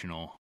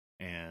emotional,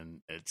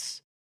 and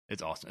it's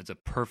awesome. It's a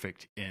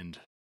perfect end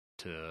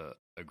to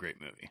a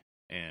great movie,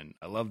 and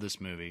I love this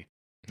movie.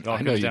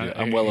 I know you do.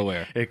 I'm well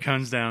aware. It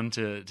comes down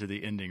to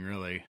the ending,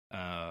 really,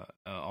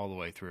 all the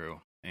way through,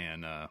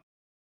 and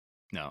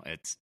no,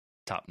 it's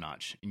top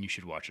notch, and you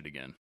should watch it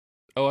again.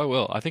 Oh, I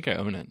will. I think I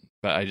own it,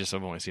 but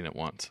I've only seen it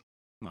once.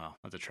 Well,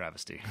 that's a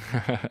travesty.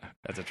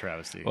 That's a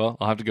travesty. Well,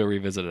 I'll have to go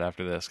revisit it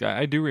after this.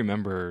 I do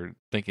remember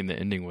thinking the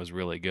ending was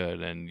really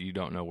good, and you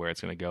don't know where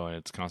it's going to go, and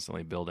it's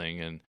constantly building.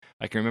 And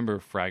I can remember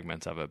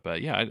fragments of it,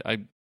 but yeah,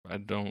 I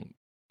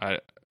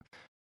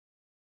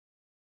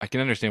can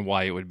understand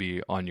why it would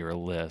be on your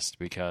list,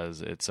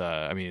 because it's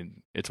I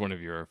mean, it's one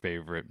of your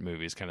favorite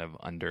movies, kind of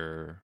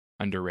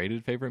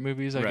underrated favorite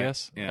movies, I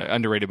guess. Yeah.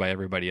 Underrated by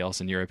everybody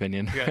else, in your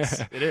opinion. Yes,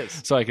 it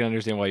is. So I can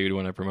understand why you'd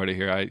want to promote it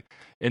here.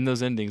 In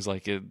those endings,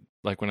 like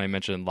when I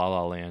mentioned La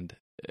La Land,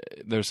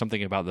 there's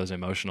something about those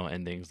emotional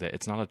endings that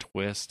it's not a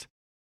twist,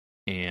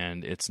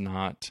 and it's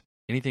not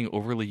anything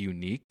overly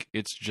unique.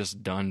 It's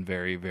just done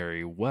very,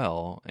 very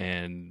well.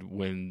 And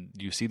when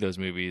you see those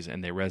movies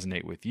and they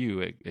resonate with you,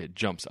 it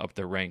jumps up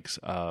the ranks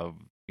of,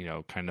 you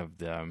know, kind of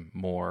the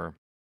more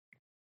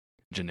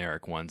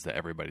generic ones that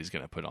everybody's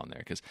going to put on there,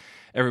 because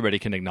everybody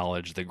can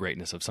acknowledge the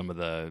greatness of some of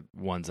the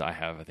ones I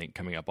have, I think,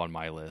 coming up on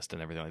my list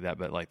and everything like that.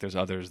 But like, there's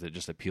others that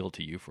just appeal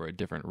to you for a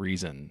different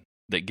reason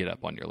that get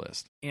up on your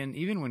list. And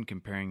even when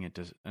comparing it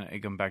to,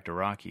 going back to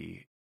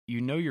Rocky,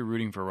 you know, you're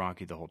rooting for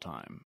Rocky the whole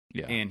time.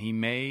 Yeah. And he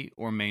may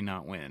or may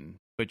not win,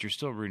 but you're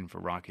still rooting for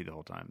Rocky the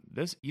whole time.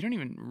 This, you don't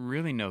even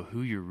really know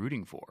who you're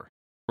rooting for.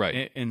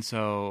 Right. And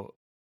so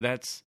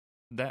that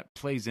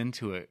plays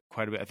into it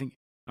quite a bit. I think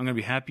I'm going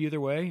to be happy either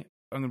way.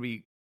 I'm going to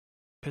be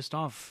pissed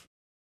off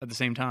at the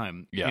same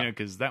time. Yeah. You know,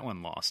 because that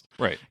one lost.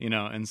 Right. You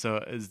know, and so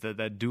is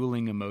that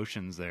dueling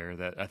emotions there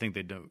that I think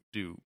they do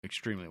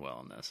extremely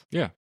well in this.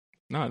 Yeah.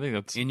 No, I think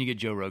that's... And you get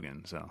Joe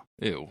Rogan, so.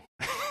 Ew.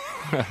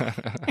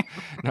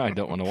 Now I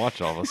don't want to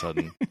watch all of a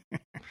sudden.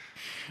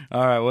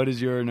 All right, what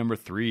is your number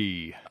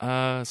 3?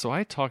 So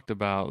I talked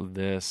about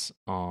this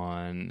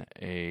on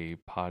a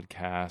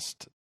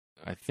podcast.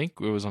 I think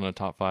it was on a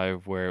top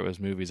 5 where it was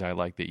movies I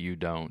like that you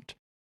don't,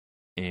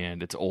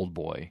 and it's Old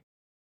Boy.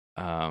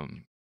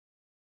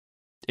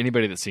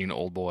 Anybody that's seen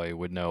Old Boy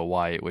would know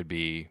why it would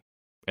be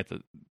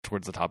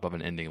towards the top of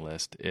an ending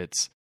list.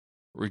 It's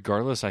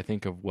regardless, I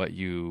think, of what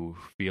you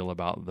feel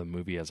about the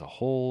movie as a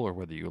whole, or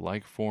whether you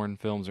like foreign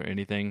films or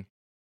anything.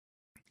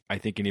 I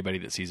think anybody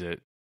that sees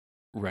it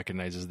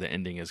recognizes the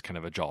ending as kind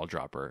of a jaw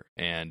dropper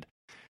and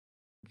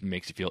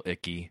makes you feel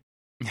icky.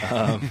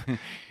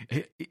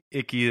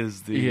 Icky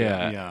is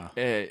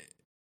the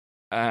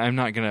I'm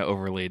not going to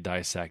overly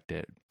dissect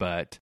it,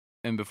 but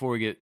and before we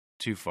get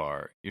too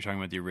far, you're talking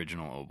about the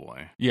original Old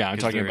Boy. Yeah, I'm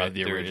talking about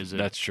the original.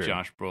 That's true.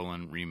 Josh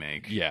Brolin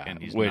remake. Yeah,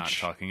 and he's not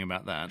talking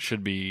about that.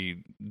 Should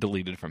be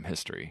deleted from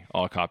history.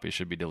 All copies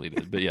should be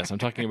deleted. But yes, I'm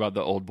talking about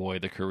the Old Boy,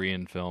 the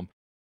Korean film.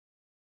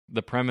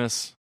 The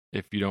premise,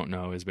 if you don't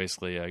know, is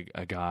basically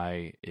a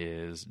guy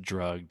is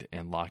drugged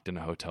and locked in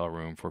a hotel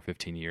room for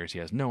 15 years. He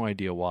has no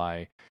idea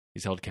why.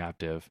 He's held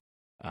captive.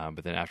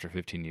 But then after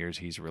 15 years,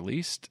 he's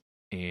released.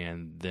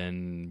 And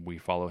then we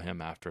follow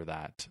him after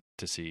that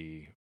to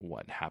see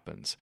what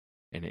happens.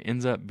 And it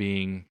ends up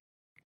being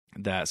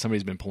that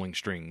somebody's been pulling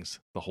strings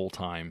the whole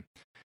time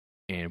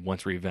and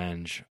wants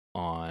revenge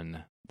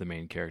on the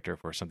main character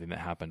for something that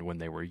happened when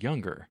they were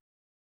younger.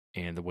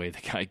 And the way the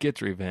guy gets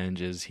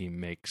revenge is he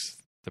makes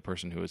the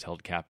person who was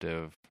held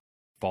captive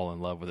fall in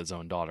love with his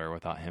own daughter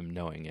without him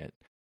knowing it.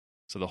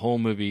 So the whole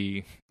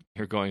movie,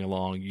 you're going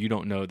along, you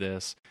don't know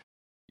this.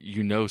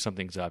 You know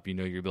something's up. You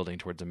know you're building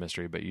towards a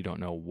mystery, but you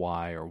don't know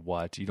why or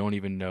what. You don't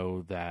even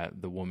know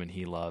that the woman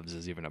he loves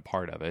is even a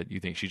part of it. You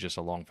think she's just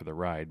along for the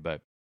ride,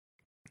 but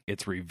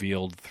it's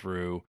revealed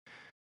through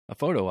a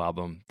photo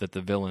album that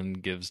the villain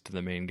gives to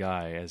the main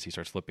guy. As he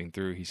starts flipping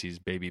through, he sees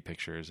baby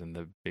pictures, and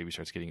the baby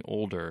starts getting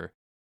older.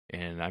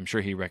 And I'm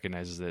sure he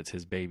recognizes that it's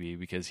his baby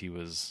because he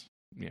was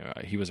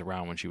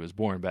around when she was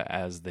born. But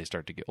as they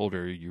start to get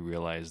older, you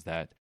realize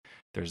that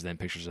there's then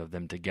pictures of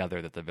them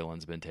together that the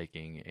villain's been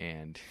taking,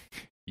 and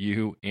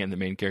you and the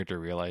main character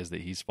realize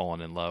that he's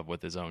fallen in love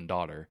with his own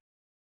daughter.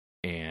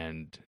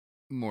 And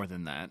more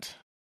than that.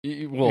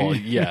 Well,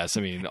 yes.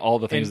 I mean, all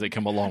the things that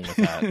come along with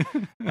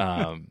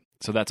that.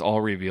 So that's all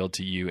revealed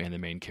to you and the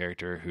main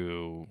character,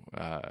 who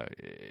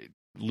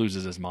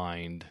loses his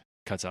mind,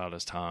 cuts out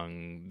his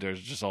tongue. There's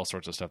just all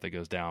sorts of stuff that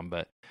goes down.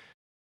 But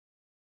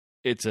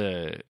it's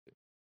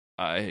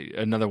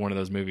another one of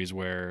those movies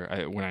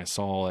where when I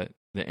saw it,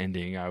 the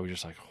ending, I was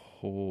just like,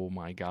 oh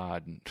my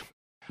God.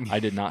 I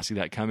did not see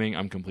that coming.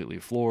 I'm completely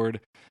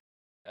floored.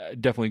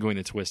 Definitely going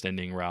the twist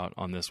ending route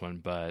on this one,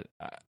 but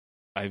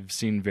I've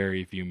seen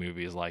very few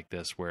movies like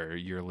this where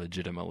you're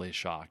legitimately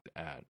shocked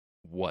at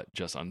what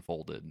just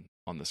unfolded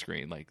on the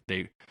screen. Like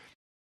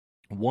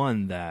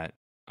one, that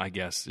I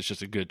guess it's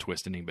just a good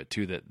twist ending, but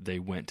two, that they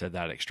went to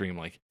that extreme.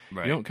 Like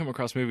Right. you don't come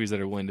across movies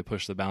that are willing to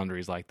push the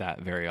boundaries like that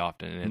very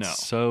often. And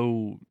it's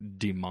so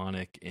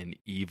demonic and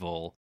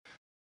evil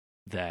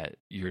that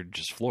you're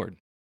just floored.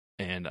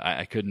 And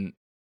I could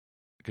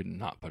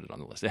not put it on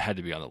the list. It had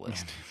to be on the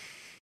list.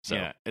 So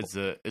yeah, it's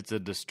a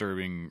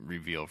disturbing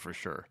reveal for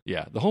sure.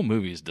 yeah, the whole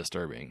movie is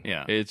disturbing.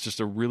 Yeah. It's just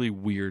a really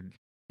weird,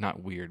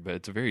 not weird, but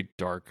it's a very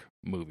dark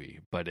movie,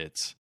 but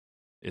it's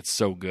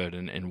so good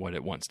in what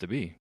it wants to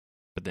be.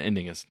 But the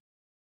ending is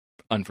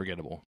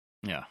unforgettable.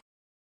 Yeah.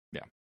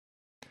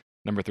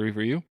 Number 3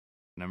 for you?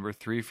 Number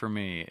 3 for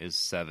me is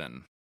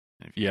Seven.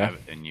 If you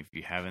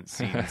haven't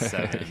seen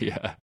Seven,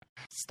 Yeah.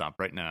 stop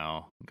right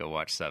now. Go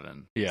watch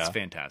Seven. Yeah. It's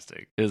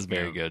fantastic. It is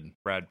very good.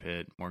 Brad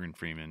Pitt, Morgan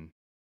Freeman,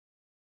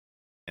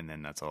 and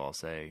then that's all I'll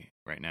say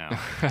right now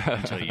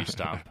until you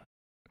stop.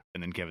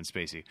 And then Kevin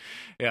Spacey.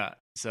 Yeah.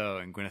 So,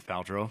 and Gwyneth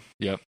Paltrow.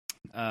 Yep.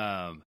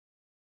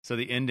 So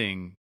the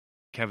ending,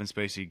 Kevin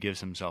Spacey gives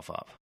himself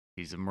up.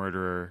 He's a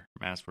murderer,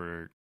 mass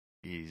murderer.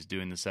 He's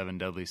doing the 7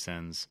 deadly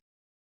sins,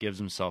 gives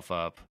himself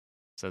up,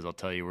 says, I'll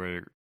tell you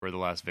where the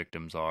last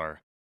victims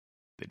are.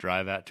 They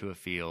drive out to a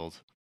field,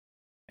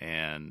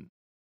 and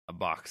a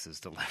box is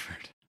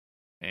delivered.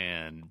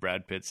 And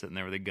Brad Pitt's sitting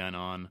there with a gun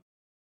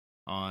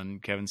on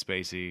Kevin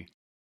Spacey.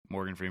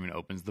 Morgan Freeman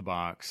opens the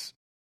box.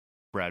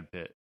 Brad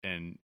Pitt.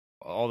 And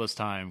all this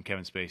time,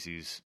 Kevin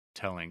Spacey's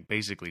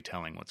basically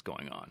telling what's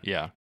going on.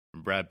 Yeah.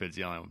 And Brad Pitt's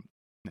yelling,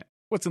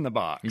 what's in the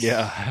box?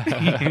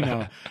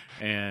 Yeah.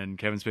 And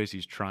Kevin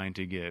Spacey's trying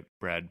to get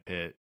Brad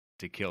Pitt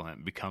to kill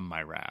him, become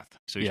my wrath.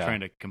 So he's Yeah.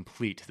 trying to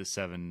complete the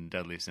 7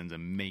 deadly sins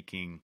and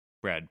making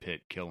Brad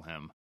Pitt kill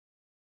him.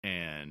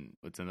 And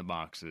what's in the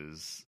box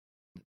is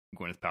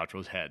Gwyneth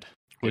Paltrow's head,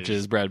 Which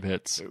is Brad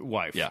Pitt's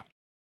wife. Yeah.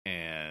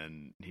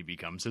 And he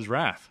becomes his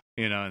wrath,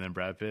 and then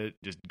Brad Pitt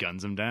just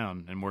guns him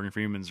down. And Morgan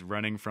Freeman's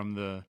running from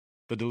the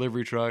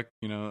delivery truck,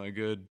 a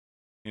good,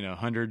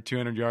 100,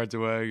 200 yards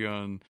away,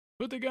 going,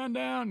 put the gun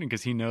down,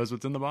 because he knows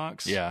what's in the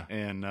box. Yeah.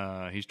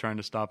 And he's trying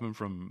to stop him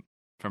from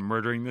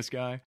murdering this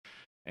guy.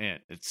 And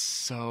it's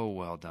so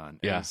well done.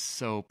 Yeah. It's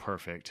so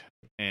perfect.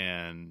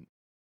 And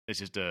it's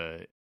just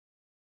a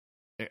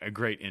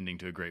great ending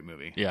to a great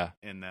movie. Yeah.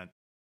 And that.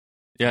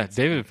 Yeah.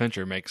 David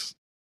Fincher makes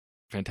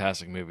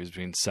fantastic movies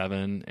between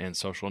Seven and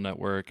Social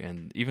Network,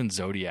 and even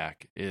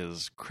Zodiac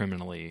is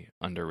criminally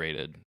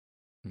underrated.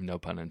 No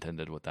pun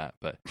intended with that,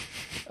 but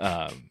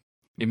I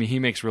mean, he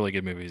makes really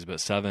good movies, but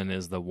Seven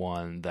is the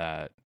one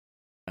that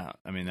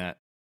that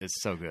is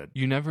so good.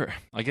 you never.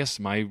 I guess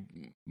my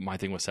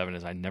thing with Seven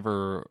is I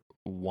never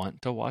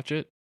want to watch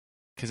it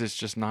because it's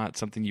just not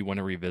something you want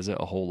to revisit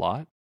a whole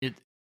lot.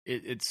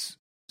 It's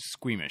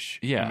squeamish.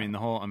 Yeah.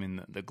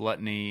 The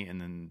gluttony, and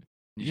then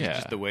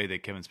just the way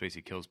that Kevin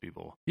Spacey kills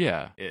people.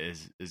 Yeah.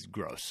 Is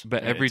gross.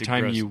 But every It's a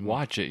time gross you movie.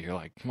 watch it, you're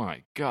like,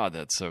 my God,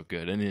 that's so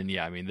good. And then,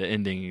 the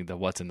ending, the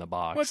what's in the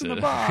box. What's in the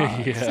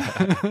box?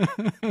 Yeah.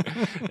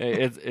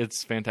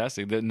 It's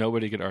fantastic. That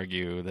nobody could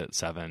argue that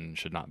Seven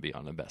should not be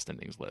on the best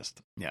endings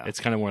list. Yeah. It's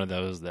kind of one of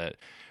those that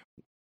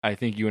I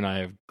think you and I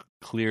have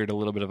cleared a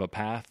little bit of a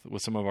path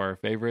with some of our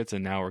favorites,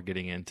 and now we're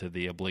getting into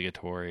the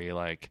obligatory,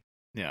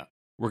 yeah.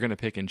 we're going to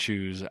pick and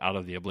choose out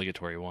of the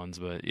obligatory ones.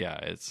 But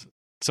yeah,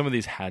 some of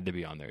these had to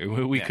be on there.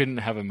 We couldn't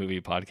have a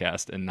movie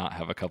podcast and not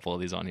have a couple of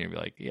these on here and be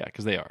like, yeah,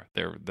 because they're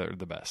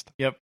the best.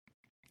 Yep.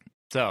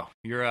 So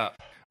you're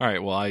up. All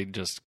right. Well, I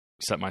just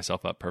set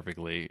myself up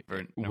perfectly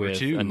For number with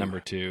 2. a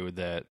number 2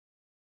 that,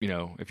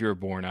 if you're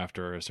born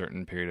after a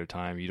certain period of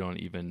time, you don't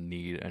even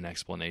need an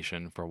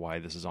explanation for why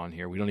this is on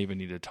here. We don't even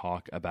need to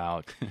talk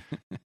about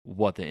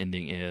what the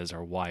ending is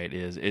or why it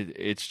is.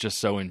 It's just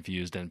so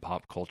infused in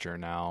pop culture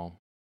now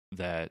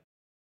that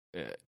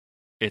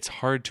it's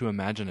hard to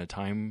imagine a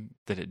time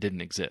that it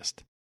didn't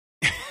exist.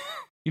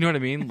 You know what I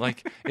mean?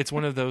 Like, it's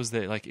one of those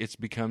that, like, it's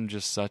become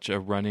just such a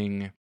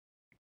running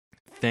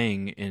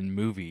thing in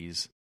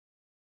movies,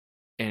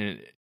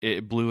 and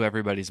it blew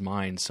everybody's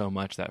mind so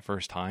much that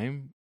first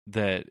time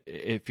that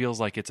it feels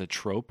like it's a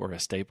trope or a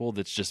staple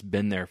that's just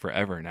been there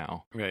forever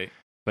now. Right.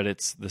 But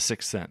it's The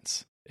Sixth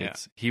Sense.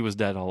 He was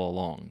dead all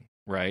along,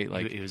 right?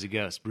 Like, he was a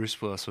ghost.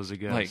 Bruce Willis was a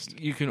ghost. like,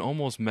 you can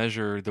almost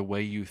measure the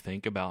way you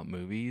think about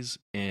movies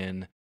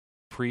in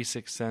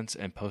pre-Sixth Sense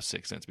and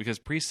post-Sixth Sense, because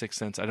pre-Sixth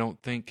Sense, I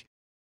don't think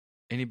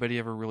anybody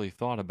ever really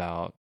thought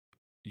about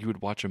you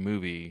would watch a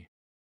movie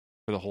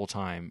for the whole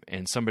time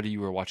and somebody you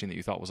were watching that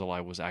you thought was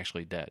alive was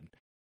actually dead.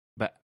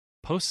 But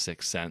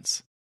post-Sixth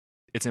Sense,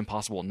 it's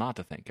impossible not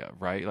to think of,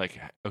 right? Like,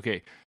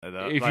 okay,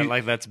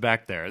 like that's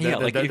back there.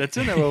 Yeah, That's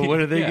in there. Well, what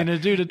are they Yeah. going to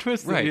do to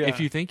twist it? right? Yeah. If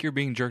you think you're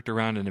being jerked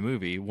around in a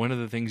movie, one of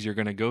the things you're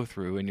going to go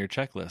through in your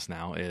checklist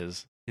now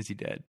is is he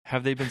dead?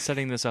 Have they been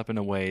setting this up in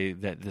a way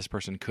that this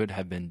person could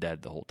have been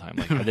dead the whole time?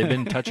 Like, have they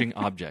been touching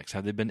objects?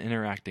 Have they been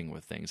interacting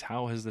with things?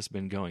 How has this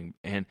been going?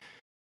 And,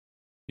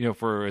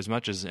 for as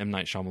much as M.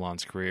 Night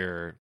Shyamalan's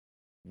career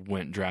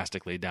went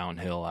drastically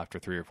downhill after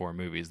 3 or 4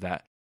 movies,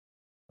 that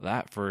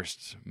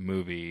first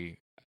movie,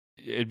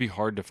 it'd be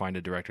hard to find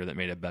a director that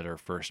made a better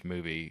first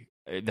movie.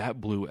 That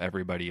blew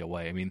everybody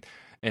away. I mean,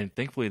 and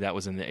thankfully that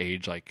was in the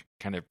age, like,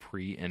 kind of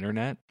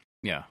pre-internet.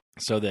 Yeah.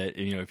 So that,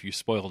 if you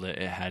spoiled it,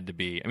 it had to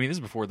be, I mean, this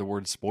is before the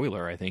word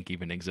spoiler, I think,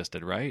 even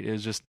existed, right? It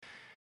was just,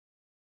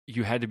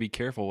 you had to be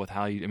careful with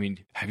how you, I mean,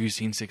 have you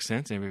seen Sixth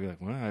Sense? And everybody would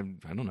be like,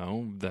 well, I don't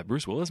know, that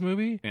Bruce Willis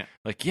movie? Yeah.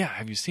 Like, yeah,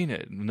 have you seen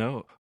it?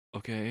 No.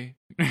 Okay.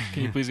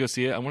 Can you please go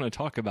see it? I want to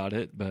talk about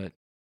it, but.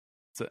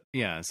 So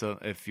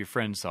if your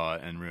friend saw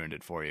it and ruined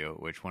it for you,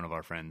 which one of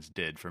our friends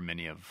did for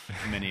many of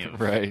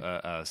right.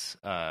 Us,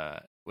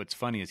 what's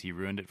funny is he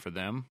ruined it for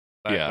them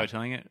by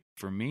telling it.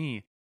 For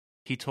me,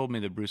 he told me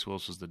that Bruce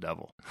Willis was the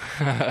devil.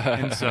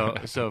 And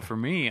so for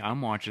me,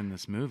 I'm watching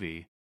this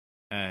movie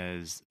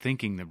as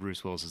thinking that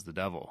Bruce Willis is the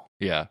devil.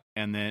 Yeah.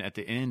 And then at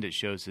the end, it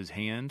shows his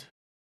hand,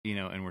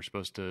 and we're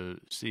supposed to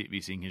be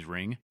seeing his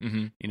ring,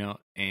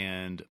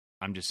 and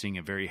I'm just seeing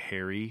a very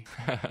hairy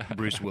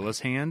Bruce Willis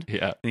hand,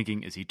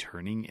 thinking, is he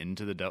turning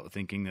into the devil,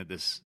 thinking that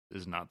this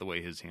is not the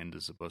way his hand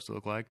is supposed to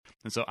look like?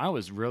 And so I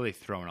was really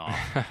thrown off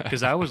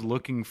because I was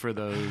looking for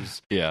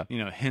those,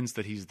 hints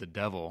that he's the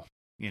devil,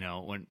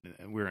 when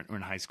we're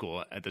in high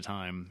school at the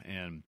time.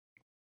 And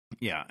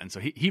and so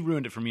he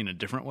ruined it for me in a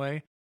different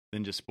way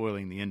than just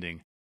spoiling the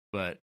ending.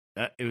 But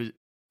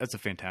that's a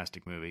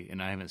fantastic movie,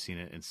 and I haven't seen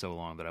it in so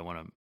long that I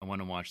want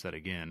to watch that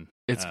again.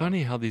 It's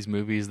funny how these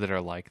movies that are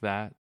like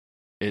that,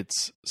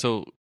 it's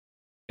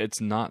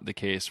not the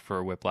case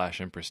for Whiplash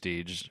and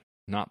Prestige,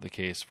 not the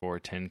case for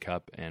Tin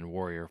Cup and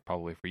Warrior,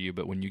 probably for you.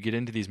 But when you get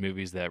into these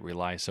movies that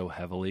rely so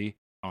heavily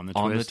on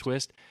the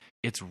twist,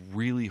 it's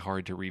really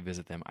hard to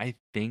revisit them. I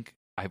think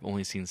I've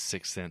only seen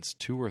Sixth Sense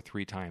 2 or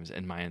 3 times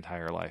in my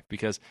entire life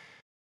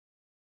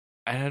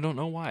and I don't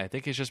know why. I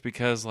think it's just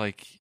because,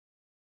 like,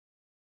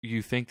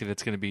 you think that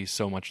it's going to be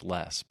so much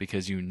less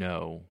because you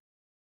know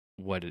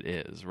what it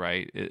is,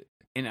 right?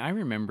 And I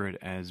remember it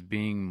as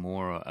being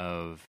more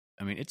of,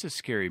 I mean, it's a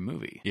scary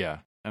movie. Yeah.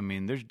 I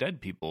mean, there's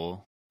dead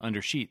people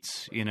under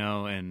sheets,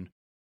 and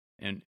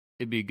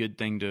it'd be a good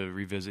thing to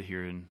revisit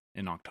here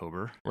in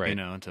October, right?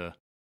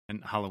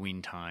 And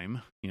Halloween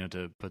time,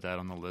 to put that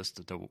on the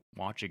list to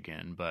watch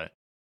again. But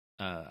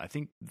I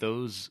think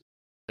those,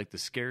 like the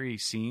scary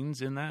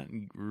scenes in that,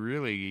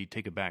 really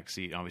take a back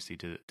seat, obviously,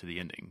 to the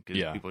ending,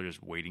 because people are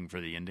just waiting for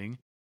the ending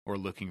or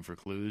looking for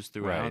clues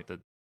throughout. Right.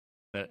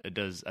 That it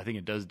does. I think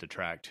it does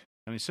detract.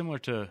 I mean, similar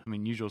to,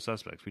 Usual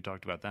Suspects. We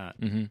talked about that.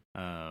 Mm-hmm.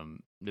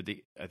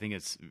 I think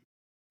it's,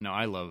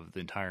 I love the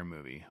entire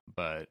movie,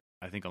 but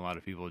I think a lot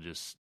of people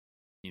just,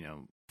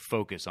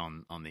 focus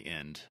on the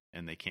end,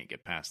 and they can't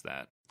get past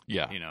that.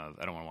 Yeah.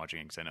 I don't want to watch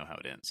it because I know how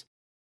it ends.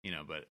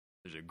 But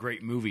there's a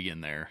great movie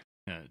in there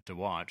to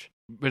watch.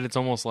 But it's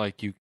almost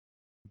like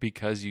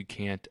because you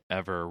can't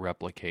ever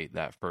replicate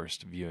that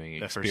first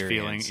viewing experience. That first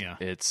feeling,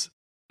 it's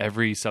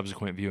every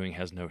subsequent viewing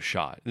has no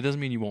shot. It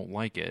doesn't mean you won't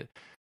like it.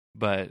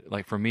 But,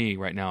 like, for me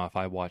right now, if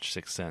I watch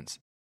Sixth Sense,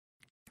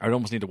 I'd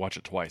almost need to watch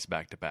it twice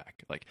back to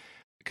back. Like,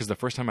 because the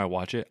first time I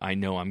watch it, I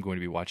know I'm going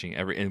to be watching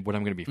and what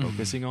I'm going to be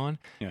focusing on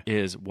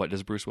is, what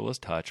does Bruce Willis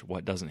touch?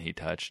 What doesn't he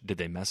touch? Did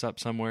they mess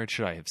up somewhere?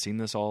 Should I have seen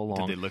this all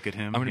along? Did they look at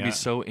him? I'm going to be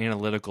so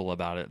analytical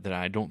about it that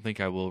I don't think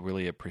I will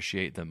really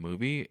appreciate the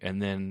movie.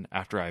 And then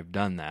after I've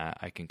done that,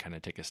 I can kind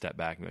of take a step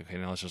back and be like, okay,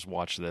 now let's just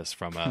watch this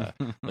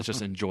let's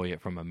just enjoy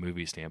it from a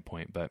movie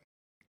standpoint. But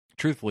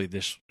truthfully,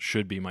 this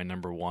should be my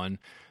number one,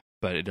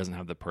 but it doesn't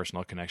have the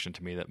personal connection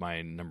to me that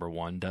my number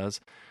one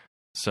does.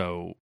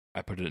 So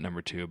I put it at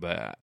number 2,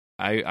 but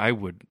I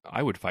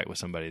would fight with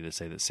somebody to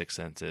say that Sixth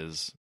Sense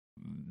is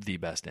the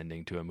best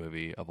ending to a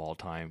movie of all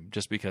time,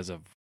 just because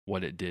of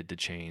what it did to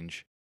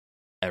change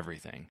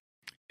everything.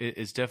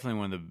 It's definitely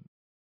one of the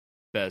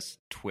best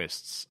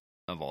twists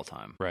of all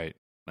time. Right.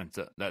 And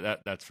so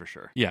that's for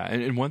sure. Yeah,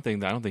 and one thing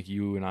that I don't think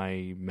you and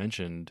I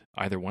mentioned,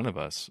 either one of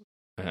us,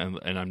 and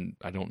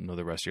I don't know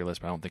the rest of your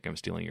list, but I don't think I'm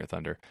stealing your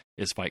thunder,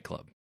 is Fight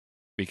Club.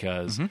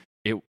 Because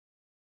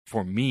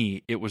for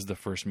me, it was the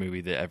first movie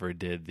that ever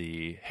did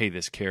hey,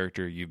 this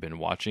character you've been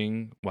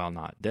watching, while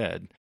not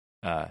dead,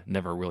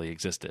 never really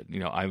existed.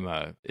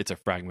 It's a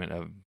fragment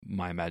of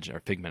my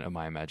figment of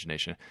my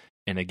imagination.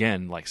 And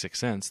again, like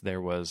Sixth Sense,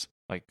 there was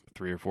like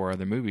 3 or 4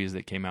 other movies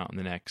that came out in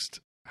the next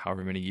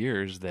however many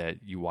years that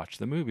you watch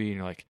the movie and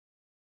you're like,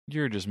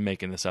 you're just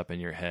making this up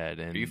in your head.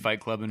 And are you Fight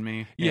Clubbing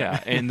me?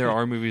 Yeah, and there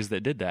are movies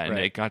that did that, and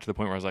it got to the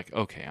point where I was like,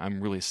 okay, I'm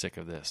really sick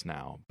of this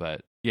now.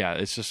 But yeah,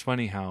 it's just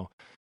funny how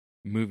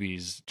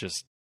movies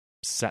just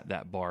set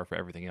that bar for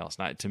everything else.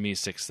 Not to me,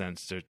 Sixth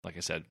Sense, like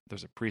I said,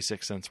 there's a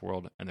pre-Sixth Sense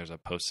world and there's a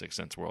post-Sixth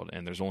Sense world,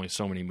 and there's only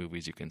so many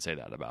movies you can say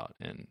that about,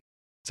 and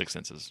Sixth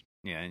Sense is.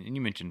 Yeah, and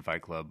you mentioned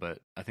Fight Club, but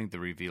I think the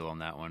reveal on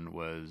that one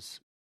was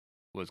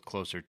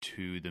closer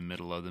to the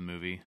middle of the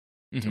movie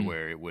to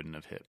where it wouldn't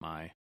have hit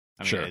my.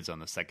 I mean, it's on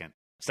the second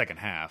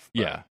half.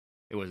 But,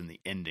 it wasn't the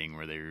ending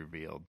where they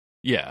revealed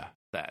Yeah.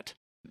 that.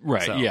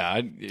 Right. So-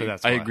 yeah. so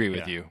that's I why, agree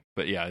with yeah. you.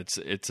 But yeah,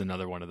 it's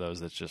another one of those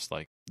that's just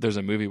like there's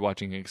a movie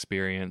watching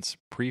experience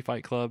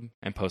pre-Fight Club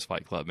and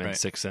post-Fight Club, and Right.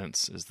 Sixth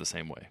Sense is the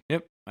same way.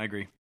 Yep, I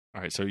agree.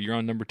 All right, so you're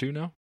on number 2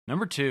 now?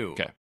 Number 2.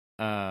 Okay.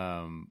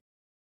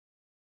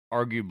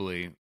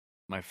 Arguably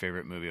my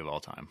favorite movie of all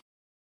time.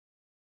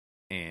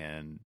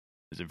 And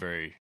it's a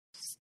very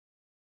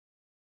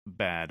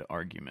bad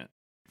argument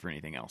for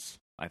anything else,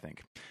 I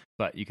think.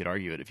 But you could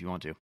argue it if you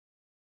want to.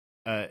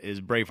 Is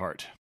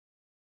Braveheart.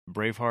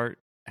 Braveheart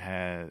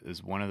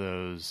is one of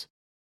those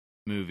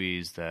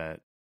movies that,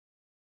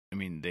 I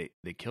mean,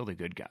 they killed a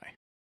good guy.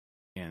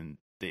 And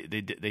they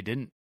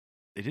didn't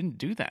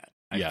do that.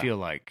 I feel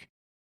like,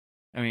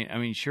 I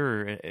mean,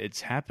 sure,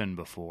 it's happened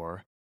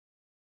before,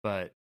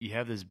 but you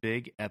have this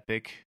big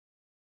epic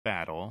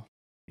battle.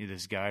 You have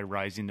this guy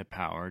rising to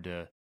power.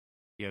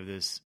 You have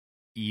this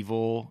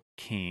evil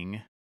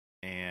king,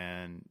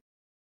 and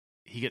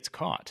he gets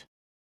caught.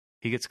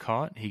 He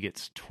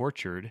gets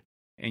tortured,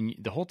 and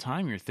the whole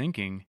time you're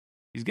thinking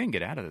he's gonna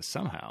get out of this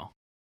somehow.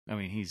 I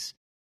mean, he's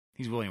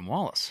William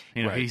Wallace.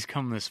 You know, Right. he's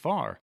come this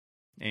far,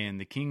 and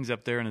the king's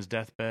up there in his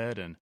deathbed,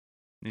 and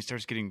he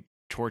starts getting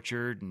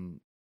tortured, and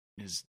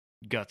his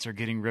guts are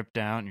getting ripped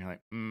out, and you're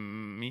like,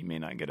 he may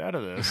not get out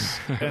of this.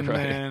 And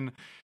Right. then,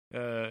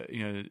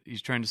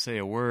 he's trying to say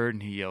a word,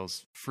 and he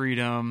yells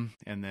freedom,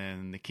 and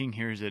then the king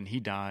hears it, and he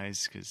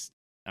dies because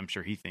I'm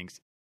sure he thinks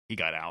he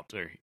got out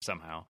or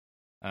somehow.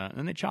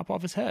 And they chop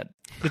off his head.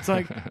 It's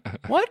like,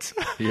 what?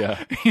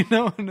 Yeah. You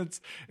know, and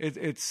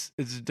it's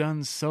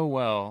done so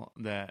well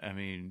that, I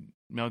mean,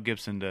 Mel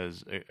Gibson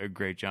does a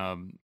great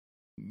job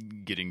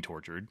getting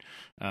tortured.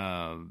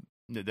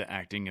 The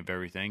acting of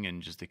everything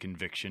and just the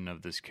conviction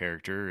of this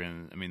character.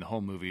 And I mean, the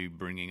whole movie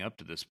bringing up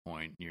to this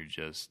point, you're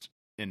just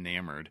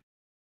enamored.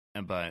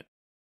 But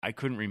I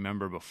couldn't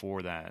remember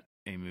before that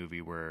a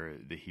movie where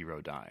the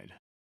hero died.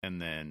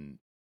 And then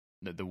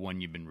the one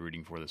you've been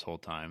rooting for this whole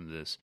time,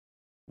 this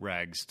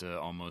rags to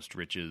almost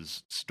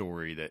riches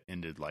story that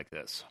ended like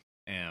this.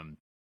 And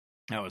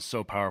that was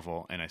so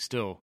powerful. And I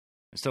still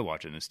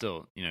watch it. And it's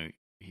still, you know,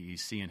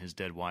 he's seeing his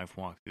dead wife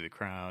walk through the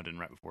crowd, and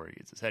right before he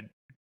gets his head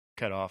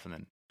cut off, and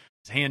then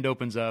his hand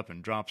opens up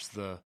and drops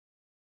the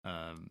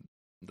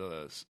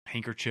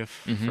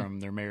handkerchief Mhm. from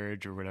their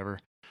marriage or whatever.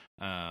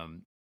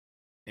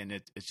 And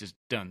it's just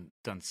done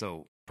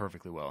so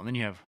perfectly well. And then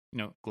you have, you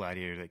know,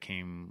 Gladiator that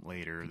came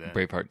later, that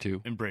Braveheart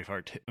 2. and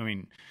Braveheart. I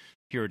mean,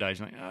 hero dies,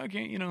 like,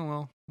 okay, you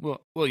know,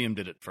 well, William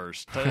did it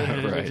first,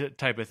 Right.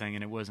 type of thing,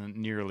 and it wasn't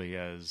nearly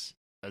as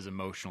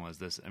emotional as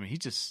this. I mean, he's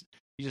just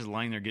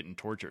lying there getting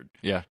tortured.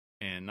 Yeah.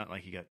 And not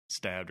like he got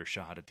stabbed or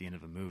shot at the end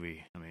of a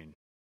movie. I mean,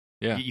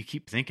 Yeah. you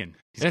keep thinking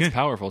he's It's gonna-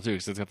 powerful too,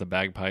 because it's got the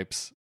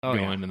bagpipes Oh,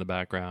 going yeah. in the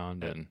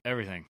background, and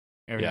everything.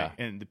 Yeah.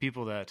 And the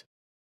people that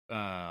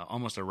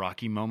almost a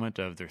Rocky moment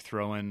of they're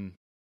throwing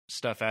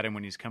stuff at him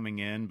when he's coming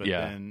in, but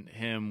Yeah. then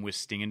him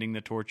withstanding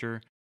the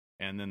torture,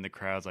 and then the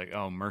crowd's like,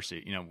 oh,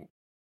 mercy, you know,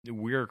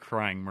 we're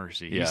crying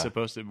mercy. Yeah. He's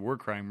supposed to, we're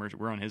crying mercy,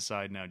 we're on his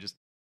side now, just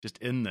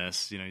in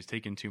this, you know, he's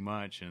taking too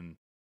much, and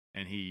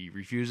he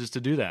refuses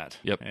to do that.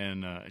 Yep.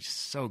 And it's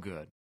just so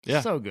good.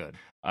 Yeah. So good.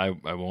 I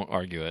won't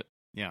argue it.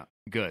 Yeah,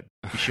 good.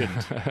 You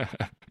shouldn't.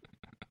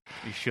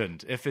 You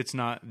shouldn't. If it's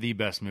not the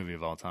best movie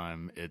of all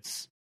time,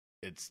 it's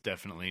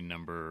definitely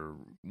number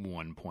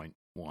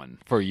 1.1.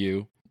 For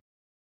you,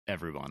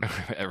 Everyone.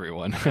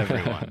 everyone.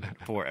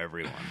 For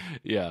everyone.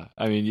 Yeah,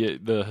 I mean,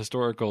 the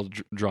historical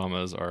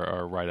dramas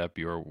are right up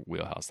your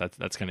wheelhouse.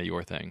 That's kind of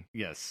your thing.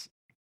 Yes.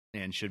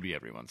 And should be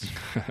everyone's.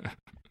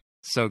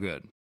 So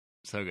good.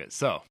 So good.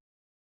 So,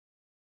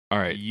 All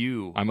right.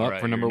 you I'm up are for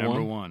at your number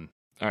number one? one.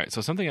 All right,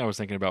 so something I was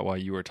thinking about while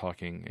you were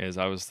talking is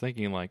I was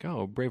thinking like,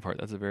 oh, Braveheart,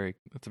 that's a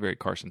very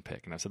Carson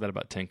pick, and I said that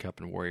about Tin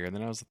Cup and Warrior, and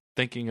then I was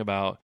thinking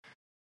about,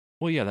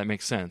 well, yeah, that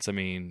makes sense. I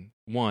mean,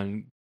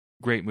 one,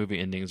 great movie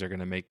endings are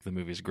going to make the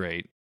movies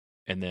great,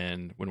 and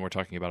then when we're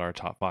talking about our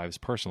top fives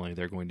personally,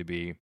 they're going to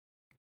be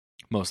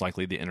most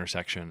likely the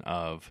intersection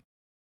of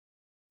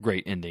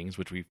great endings,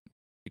 which we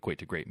equate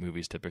to great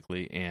movies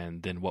typically,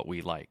 and then what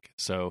we like.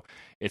 So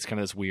it's kind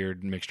of this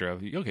weird mixture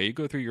of, okay, you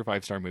go through your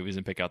 5-star movies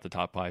and pick out the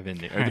top 5 or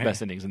the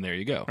best endings, and there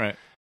you go. Right.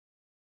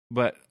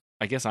 But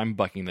I guess I'm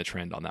bucking the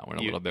trend on that one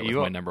a little bit with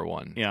my number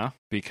one. Yeah.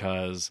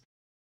 Because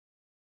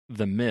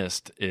The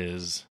Mist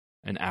is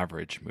an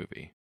average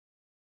movie.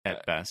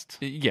 At best.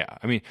 Yeah.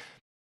 I mean,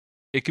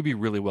 it could be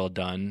really well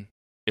done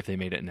if they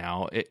made it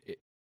now.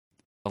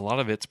 A lot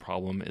of its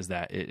problem is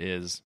that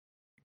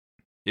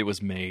it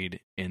was made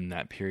in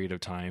that period of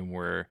time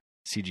where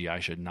CGI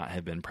should not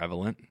have been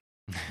prevalent,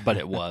 but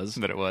it was.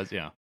 But it was,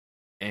 yeah.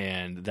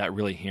 And that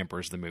really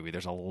hampers the movie.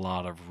 There's a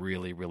lot of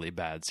really, really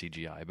bad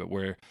CGI, but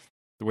where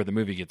the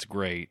movie gets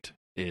great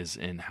is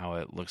in how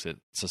it looks at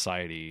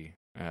society,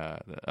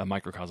 a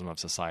microcosm of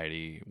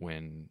society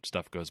when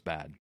stuff goes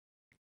bad.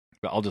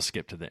 But I'll just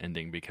skip to the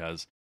ending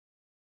because,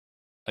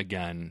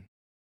 again,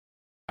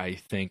 I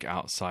think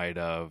outside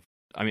of,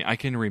 I mean, I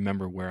can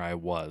remember where I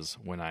was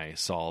when I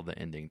saw the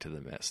ending to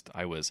The Mist.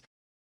 I was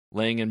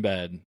laying in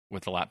bed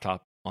with the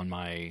laptop on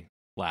my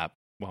lap,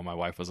 while my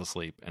wife was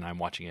asleep, and I'm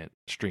watching it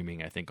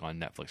streaming, I think, on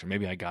Netflix, or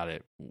maybe I got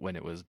it when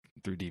it was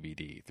through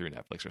DVD through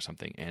Netflix or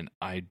something. And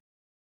I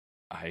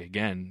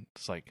again,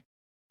 it's like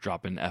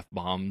dropping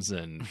F-bombs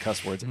and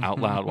cuss words out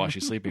loud while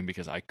she's sleeping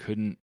because I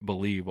couldn't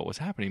believe what was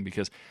happening.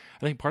 Because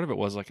I think part of it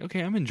was like,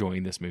 okay, I'm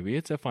enjoying this movie.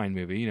 It's a fine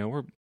movie. You know,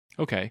 we're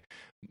okay.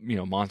 You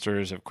know,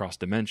 monsters have crossed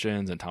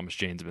dimensions, and Thomas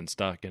Jane's been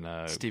stuck in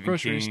a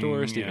grocery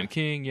store. Stephen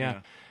King,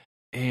 yeah.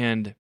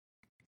 And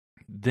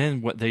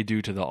then what they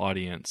do to the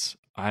audience,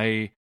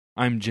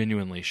 I'm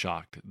genuinely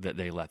shocked that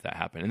they let that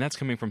happen. And that's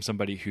coming from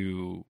somebody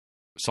who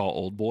saw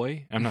Old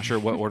Boy. I'm not sure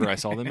what order I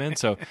saw them in.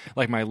 So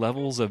like my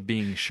levels of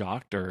being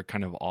shocked are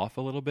kind of off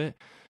a little bit.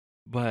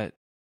 But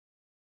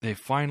they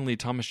finally,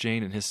 Thomas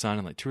Jane and his son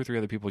and like 2 or 3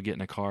 other people get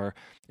in a car,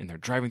 and they're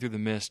driving through the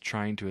mist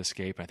trying to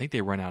escape. And I think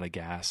they run out of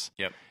gas.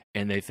 Yep.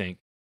 And they think,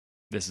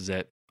 this is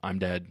it. I'm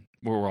dead.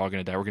 We're all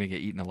going to die. We're going to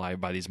get eaten alive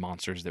by these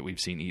monsters that we've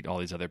seen eat all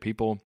these other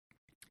people.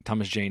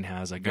 Thomas Jane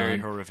has a gun. Very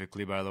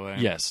horrifically, by the way.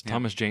 Yes. Yeah.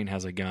 Thomas Jane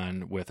has a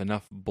gun with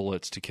enough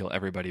bullets to kill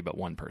everybody but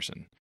one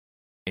person.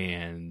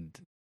 And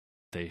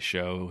they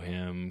show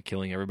him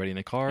killing everybody in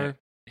the car,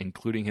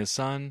 including his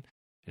son.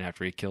 And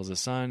after he kills his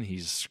son,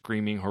 he's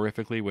screaming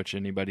horrifically, which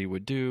anybody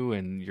would do.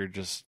 And you're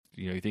just,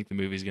 you think the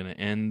movie's going to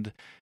end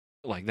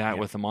like that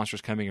with the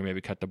monsters coming, or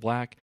maybe cut to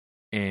black.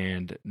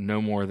 And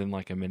no more than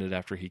like a minute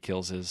after he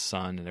kills his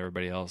son and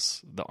everybody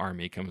else, the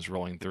army comes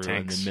rolling through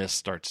and the mist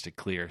starts to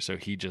clear. So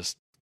he just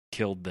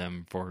killed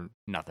them for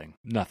nothing.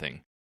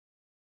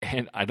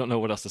 And I don't know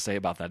what else to say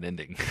about that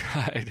ending.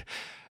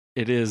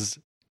 It's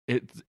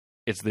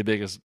the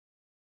biggest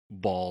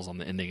balls on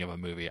the ending of a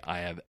movie I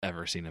have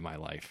ever seen in my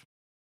life.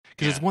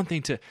 Because it's one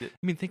thing to,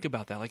 think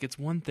about that. Like, it's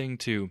one thing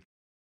to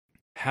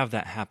have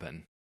that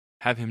happen,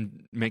 have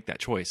him make that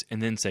choice,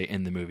 and then say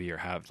end the movie, or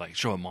have like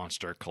show a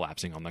monster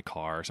collapsing on the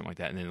car or something like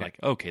that. And then like,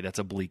 okay, that's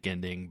a bleak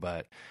ending,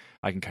 but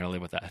I can kind of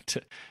live with that.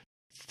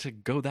 To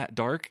go that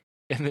dark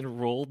and then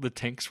roll the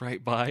tanks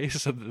right by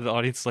so that the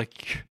audience is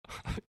like,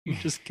 you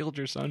just killed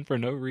your son for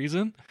no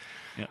reason?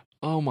 Yeah.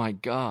 Oh my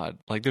God.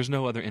 Like, there's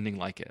no other ending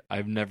like it.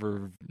 I've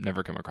never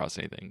come across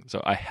anything.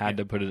 So I had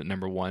to put it at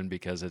number 1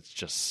 because it's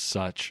just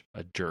such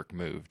a jerk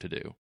move to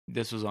do.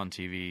 This was on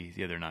TV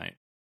the other night,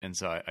 and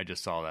so I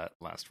just saw that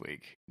last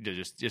week.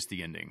 Just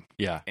the ending.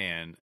 Yeah.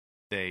 And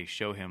they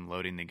show him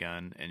loading the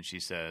gun, and she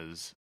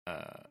says,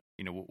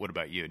 what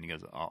about you? And he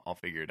goes, I'll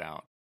figure it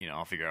out.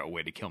 I'll figure out a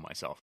way to kill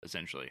myself,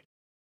 essentially.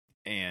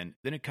 And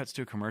then it cuts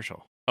to a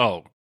commercial.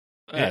 Oh,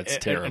 that's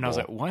terrible. And I was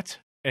like, what?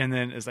 And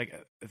then it's like,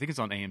 I think it's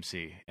on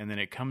AMC. And then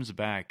it comes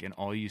back, and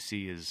all you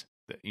see is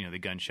the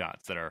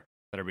gunshots that are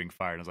being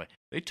fired. And I was like,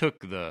 they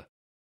took the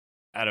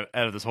out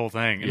of this whole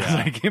thing. And I was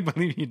like, I can't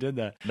believe you did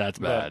that. That's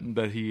bad.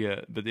 But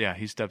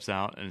he steps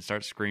out and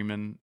starts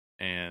screaming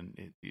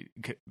and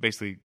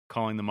basically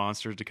calling the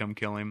monsters to come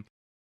kill him.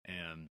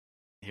 And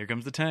here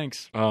comes the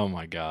tanks. Oh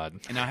my God.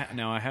 And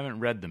now I haven't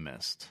read The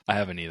Mist. I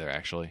haven't either,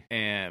 actually.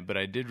 But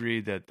I did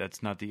read that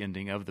that's not the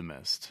ending of The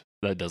Mist.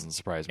 That doesn't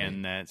surprise me.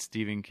 And that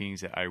Stephen King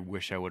said, I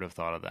wish I would have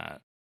thought of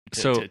that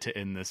to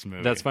end this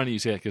movie. That's funny you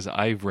say that, because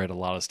I've read a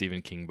lot of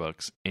Stephen King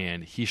books,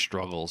 and he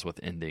struggles with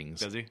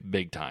endings. Does he?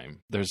 Big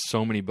time. There's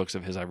so many books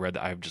of his I've read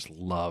that I've just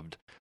loved.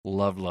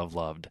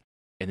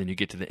 And then you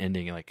get to the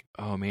ending and like,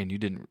 oh man,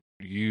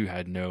 you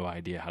had no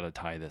idea how to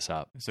tie this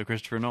up. So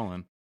Christopher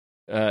Nolan.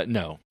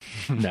 No,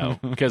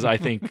 because I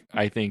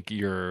think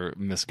you're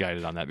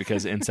misguided on that,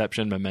 because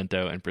Inception,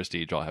 Memento, and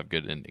Prestige all have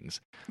good endings.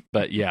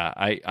 But yeah,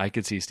 I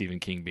could see Stephen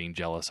King being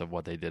jealous of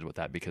what they did with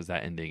that, because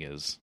that ending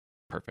is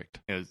perfect.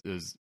 It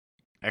was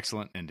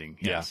excellent ending.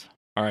 Yes. Yeah.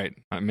 All right,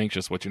 I'm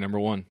anxious. What's your number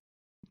 1?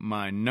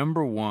 My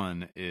number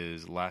 1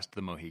 is Last of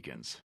the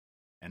Mohicans,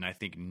 and I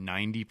think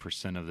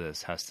 90% of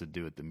this has to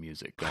do with the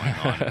music going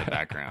on in the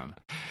background.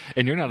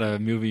 And you're not a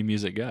movie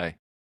music guy.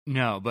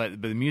 No,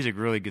 but the music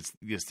really gets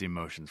the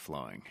emotions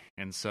flowing.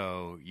 And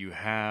so you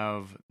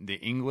have the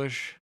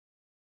English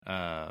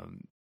guy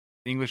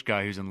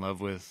who's in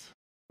love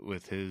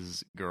with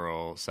his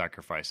girl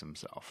sacrifice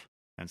himself.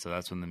 And so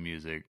that's when the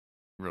music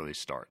really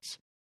starts.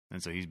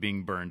 And so he's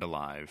being burned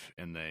alive,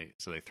 and they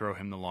throw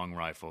him the long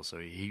rifle, so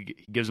he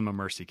gives him a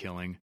mercy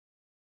killing.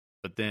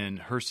 But then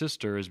her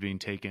sister is being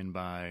taken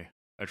by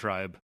a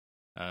tribe,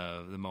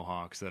 the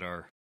Mohawks, that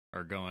are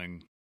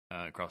going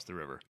across the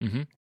river.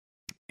 Mm-hmm.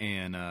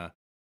 And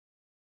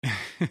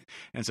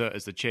and so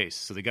it's the chase.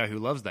 So the guy who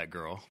loves that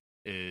girl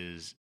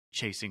is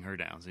chasing her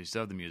down. So you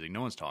still have the music.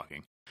 No one's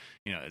talking.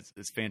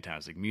 It's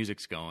fantastic.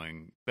 Music's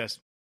going.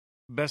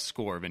 Best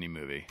score of any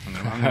movie.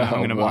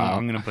 I'm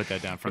gonna put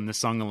that down from the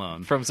song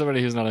alone. From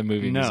somebody who's not a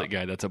movie music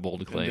guy, that's a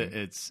bold claim.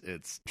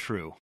 It's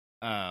true.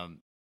 And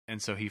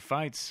so he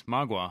fights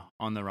Magua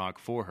on the rock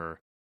for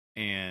her,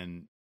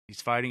 and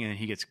he's fighting, and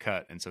he gets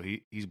cut, and so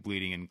he's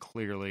bleeding, and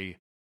clearly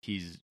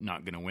he's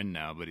not going to win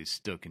now, but he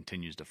still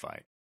continues to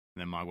fight.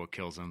 And then Magua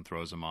kills him,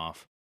 throws him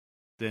off.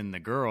 Then the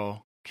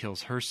girl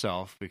kills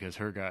herself because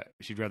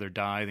she'd rather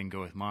die than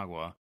go with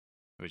Magua,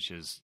 which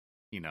is,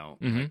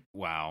 like,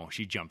 wow.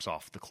 She jumps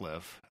off the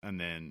cliff, and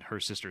then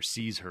her sister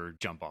sees her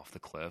jump off the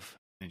cliff,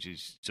 and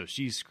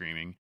she's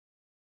screaming.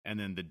 And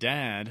then the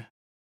dad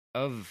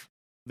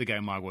the guy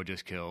Magua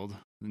just killed.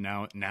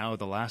 Now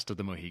the last of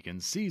the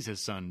Mohicans sees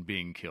his son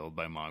being killed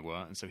by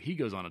Magua, and so he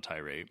goes on a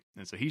tirade,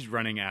 and so he's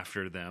running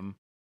after them.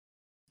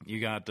 You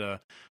got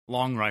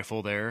Long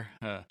Rifle there,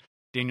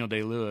 Daniel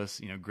Day-Lewis,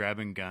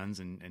 grabbing guns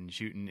and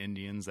shooting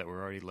Indians that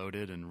were already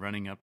loaded and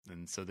running up,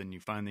 and so then you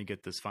finally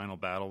get this final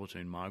battle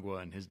between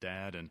Magua and his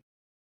dad, and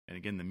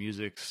again the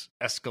music's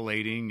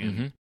escalating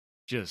and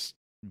just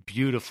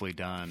beautifully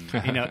done.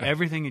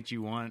 Everything that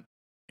you want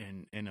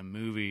in a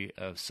movie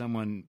of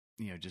someone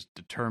just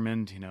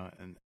determined,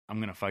 and I'm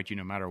going to fight you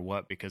no matter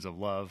what because of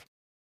love,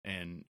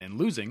 and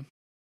losing,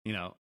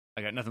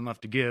 I got nothing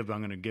left to give, but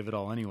I'm going to give it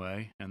all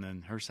anyway. And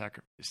then her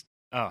sacrifice.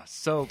 Oh,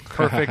 so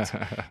perfect.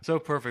 So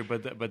perfect.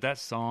 But that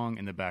song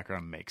in the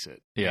background makes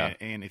it. Yeah.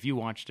 And if you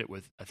watched it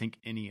with, I think,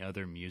 any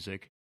other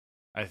music,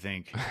 I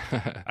think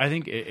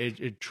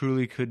it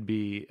truly could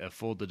be a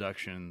full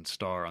deduction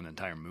star on the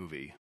entire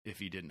movie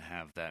if you didn't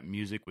have that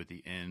music with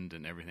the end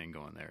and everything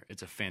going there.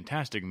 It's a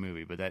fantastic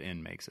movie, but that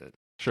end makes it.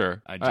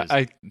 Sure.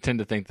 I tend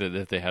to think that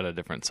if they had a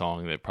different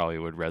song, that probably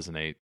would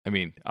resonate. I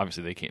mean,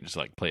 obviously they can't just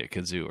like play a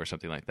kazoo or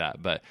something like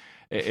that, but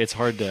it's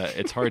hard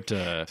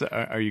to. So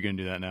are you going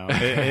to do that now?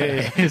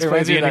 It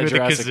reminds me of that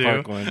Jurassic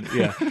Park one.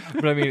 Yeah.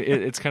 But I mean,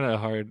 it's kind of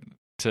hard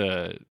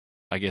to,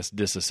 I guess,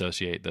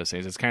 disassociate those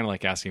things. It's kind of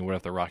like asking, what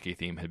if the Rocky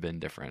theme had been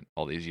different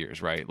all these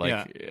years, right?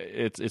 Like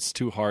it's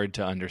too hard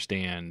to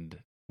understand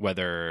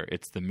whether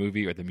it's the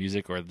movie or the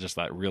music or just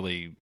that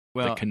really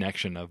the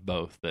connection of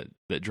both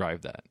that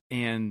drive that.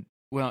 And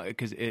well,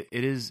 because it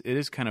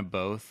is kind of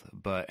both,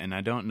 and I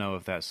don't know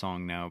if that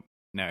song now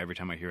every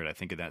time I hear it, I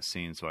think of that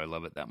scene, so I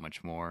love it that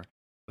much more.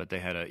 But they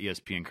had a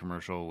ESPN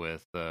commercial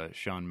with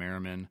Sean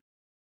Merriman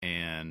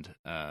and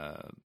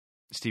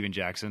Steven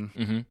Jackson.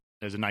 Mm-hmm.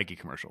 There's a Nike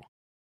commercial,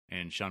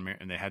 and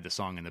and they had the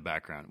song in the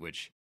background,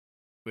 which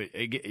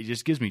it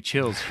just gives me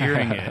chills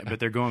hearing it. But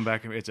they're going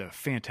back; it's a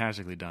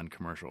fantastically done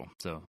commercial.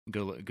 So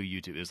go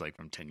YouTube. It's like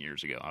from 10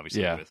 years ago,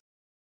 obviously with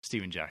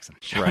Steven Jackson,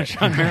 Sean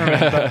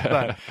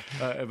Merriman,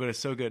 but it's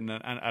so good, and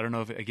I don't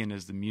know if it, again,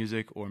 is the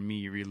music or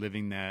me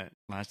reliving that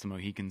Last of the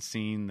Mohican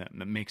scene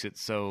that makes it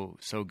so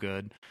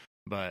good,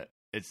 but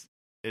it's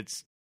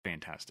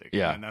fantastic,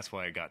 and that's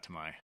why I got to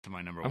my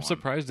number one. I'm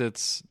surprised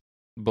it's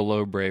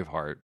below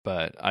Braveheart,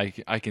 but I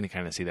can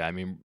kind of see that. I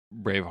mean,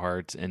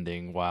 Braveheart's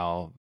ending,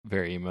 while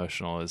very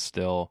emotional, is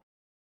still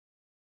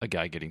a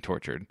guy getting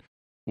tortured,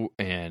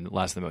 and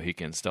Last of the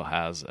Mohicans still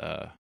has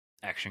a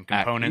action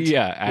component.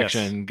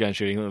 Action, gun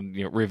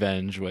shooting,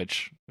 revenge,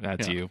 which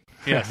that's you.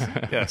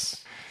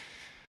 Yes.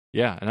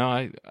 Yeah,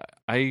 no,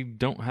 I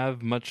don't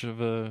have much of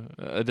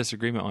a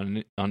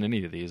disagreement on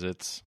any of these.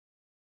 It's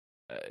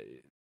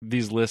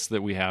these lists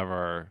that we have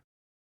are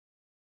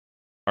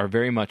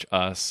very much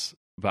us,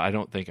 but I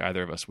don't think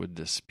either of us would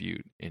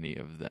dispute any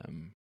of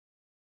them.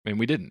 I mean,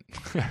 we didn't.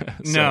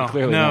 No.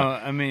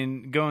 Not. I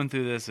mean, going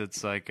through this,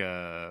 it's like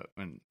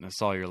when I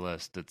saw your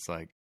list, it's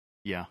like,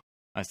 yeah,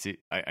 I see,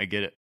 I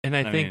get it. And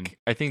I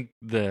think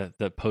the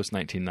post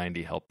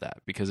 1990 helped that,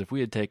 because if we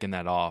had taken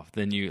that off,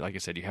 then you, like I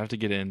said, you have to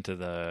get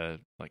into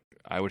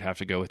I would have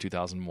to go with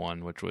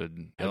 2001, which would have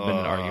been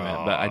an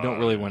argument, but I don't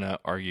really want to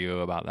argue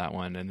about that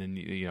one. And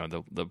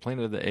then the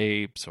Planet of the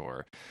Apes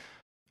or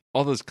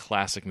all those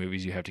classic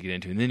movies you have to get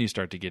into, and then you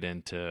start to get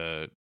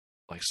into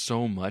like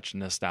so much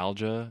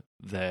nostalgia.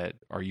 That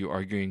are you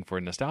arguing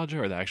for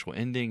nostalgia or the actual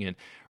ending, and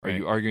are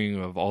you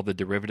arguing of all the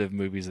derivative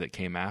movies that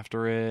came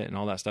after it and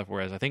all that stuff?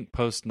 Whereas I think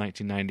post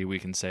 1990 we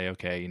can say,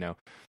 okay,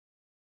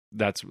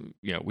 that's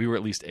we were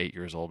at least 8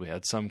 years old. We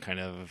had some kind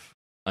of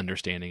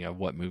understanding of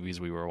what movies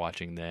we were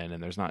watching then,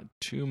 and there's not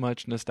too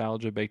much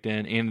nostalgia baked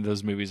in, and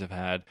those movies have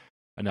had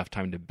enough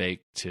time to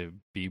bake to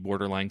be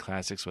borderline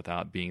classics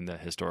without being the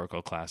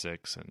historical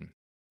classics. And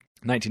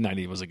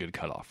 1990 was a good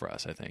cutoff for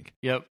us, I think.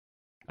 Yep.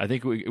 I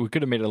think we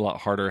could have made it a lot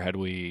harder had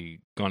we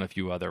gone a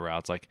few other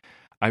routes. Like,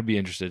 I'd be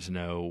interested to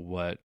know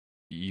what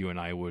you and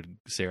I would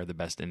say are the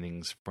best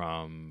endings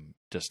from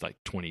just like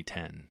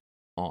 2010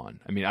 on.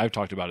 I mean, I've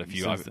talked about a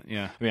few. I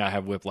mean, I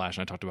have Whiplash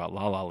and I talked about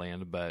La La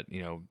Land, but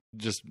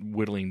just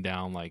whittling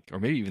down or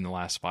maybe even the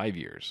last 5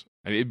 years.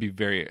 I mean, it'd be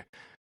very,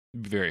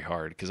 very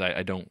hard because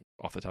I don't,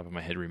 off the top of my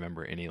head,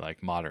 remember any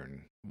like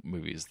modern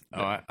movies.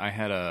 I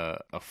had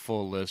a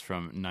full list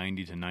from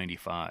 90 to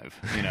 95,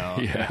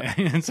 Yeah.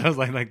 And so I was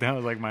like that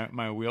was like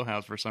my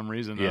wheelhouse for some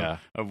reason.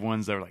 Of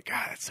ones that were like,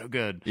 God, that's so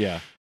good. Yeah.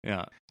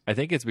 Yeah. I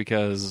think it's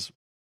because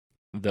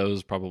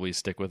those probably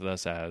stick with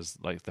us as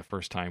like the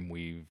first time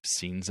we've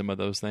seen some of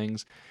those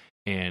things.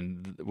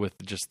 And with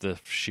just the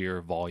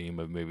sheer volume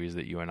of movies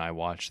that you and I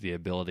watch, the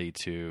ability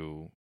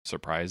to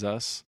surprise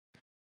us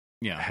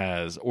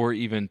or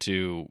even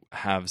to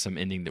have some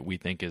ending that we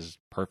think is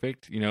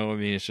perfect. I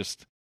mean,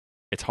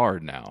 it's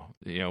hard now,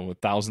 with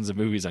thousands of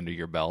movies under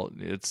your belt.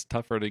 It's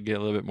tougher to get a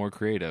little bit more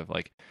creative.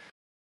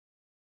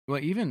 Well,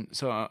 even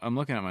so, I'm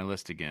looking at my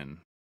list again,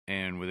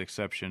 and with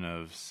exception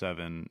of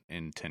 7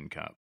 and Tin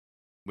Cup,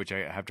 which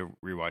I have to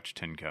rewatch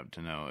Tin Cup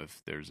to know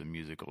if there's a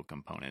musical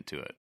component to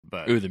it.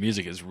 But the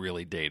music is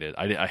really dated.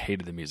 I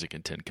hated the music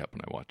in Tin Cup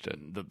when I watched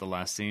it. The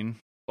last scene.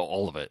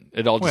 all of it.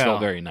 It all just Well,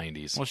 felt very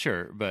 90s. Well,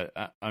 sure, but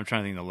I'm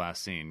trying to think of the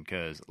last scene,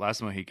 because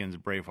Last Mohicans,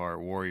 Braveheart,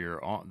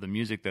 Warrior, all the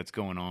music that's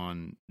going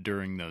on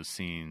during those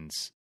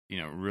scenes,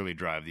 really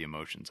drive the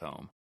emotions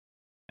home.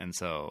 And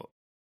so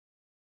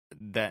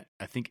that,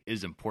 I think,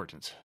 is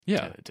important.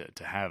 Yeah.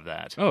 To have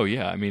that. Oh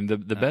yeah, I mean the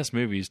best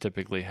movies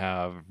typically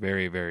have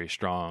very, very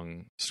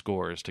strong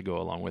scores to go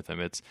along with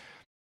them.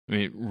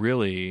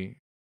 Really,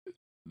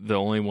 the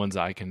only ones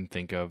I can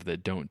think of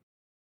that don't,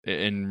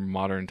 in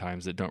modern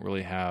times, that don't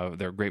really have,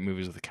 they're great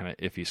movies with kind of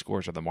iffy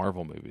scores, are the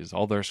Marvel movies.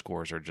 All their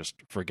scores are just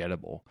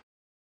forgettable.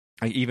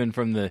 Even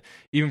from the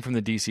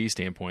DC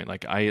standpoint,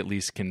 like I at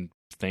least can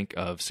think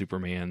of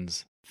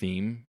Superman's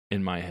theme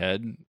in my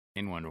head.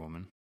 In Wonder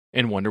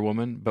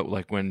Woman. But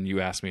like when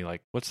you ask me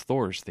like, what's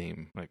Thor's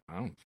theme? Like,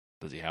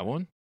 does he have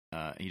one?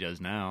 He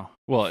does now.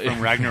 Well, from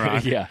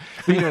Ragnarok. Yeah,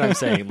 but you know what I'm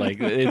saying. Like,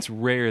 it's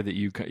rare that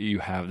you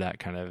have that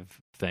kind of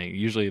thing.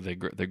 Usually, the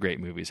great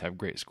movies have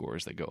great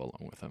scores that go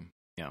along with them.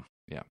 Yeah.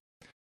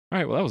 All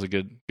right. Well, that was a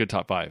good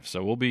top 5.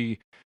 So we'll be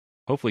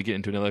hopefully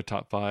getting to another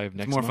top 5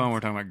 next. It's more month. fun when we're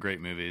talking about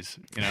great movies,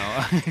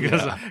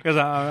 because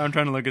I'm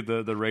trying to look at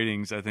the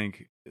ratings. I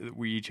think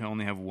we each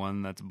only have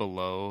one that's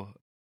below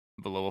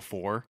a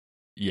 4.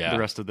 Yeah. The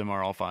rest of them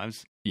are all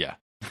 5s. Yeah.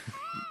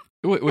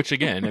 Which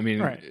again, I mean,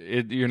 right.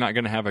 You're not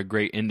going to have a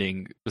great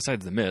ending.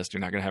 Besides The Mist, you're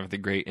not going to have the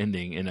great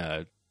ending in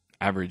a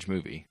average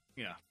movie.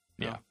 Yeah.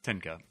 Yeah. 10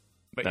 cup.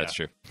 But that's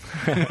true.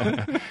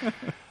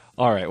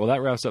 All right. Well,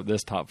 that wraps up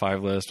this top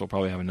 5 list. We'll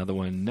probably have another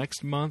one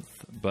next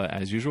month. But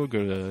as usual,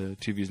 go to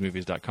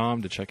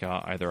twoviewsmovies.com to check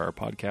out either our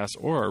podcast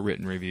or our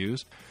written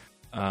reviews.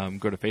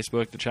 Go to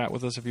Facebook to chat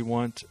with us if you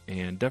want.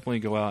 And definitely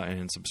go out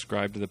and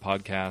subscribe to the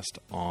podcast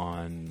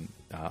on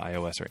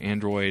iOS or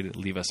Android.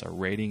 Leave us a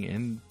rating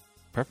and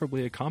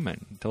preferably a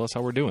comment. Tell us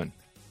how we're doing.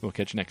 We'll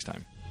catch you next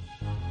time.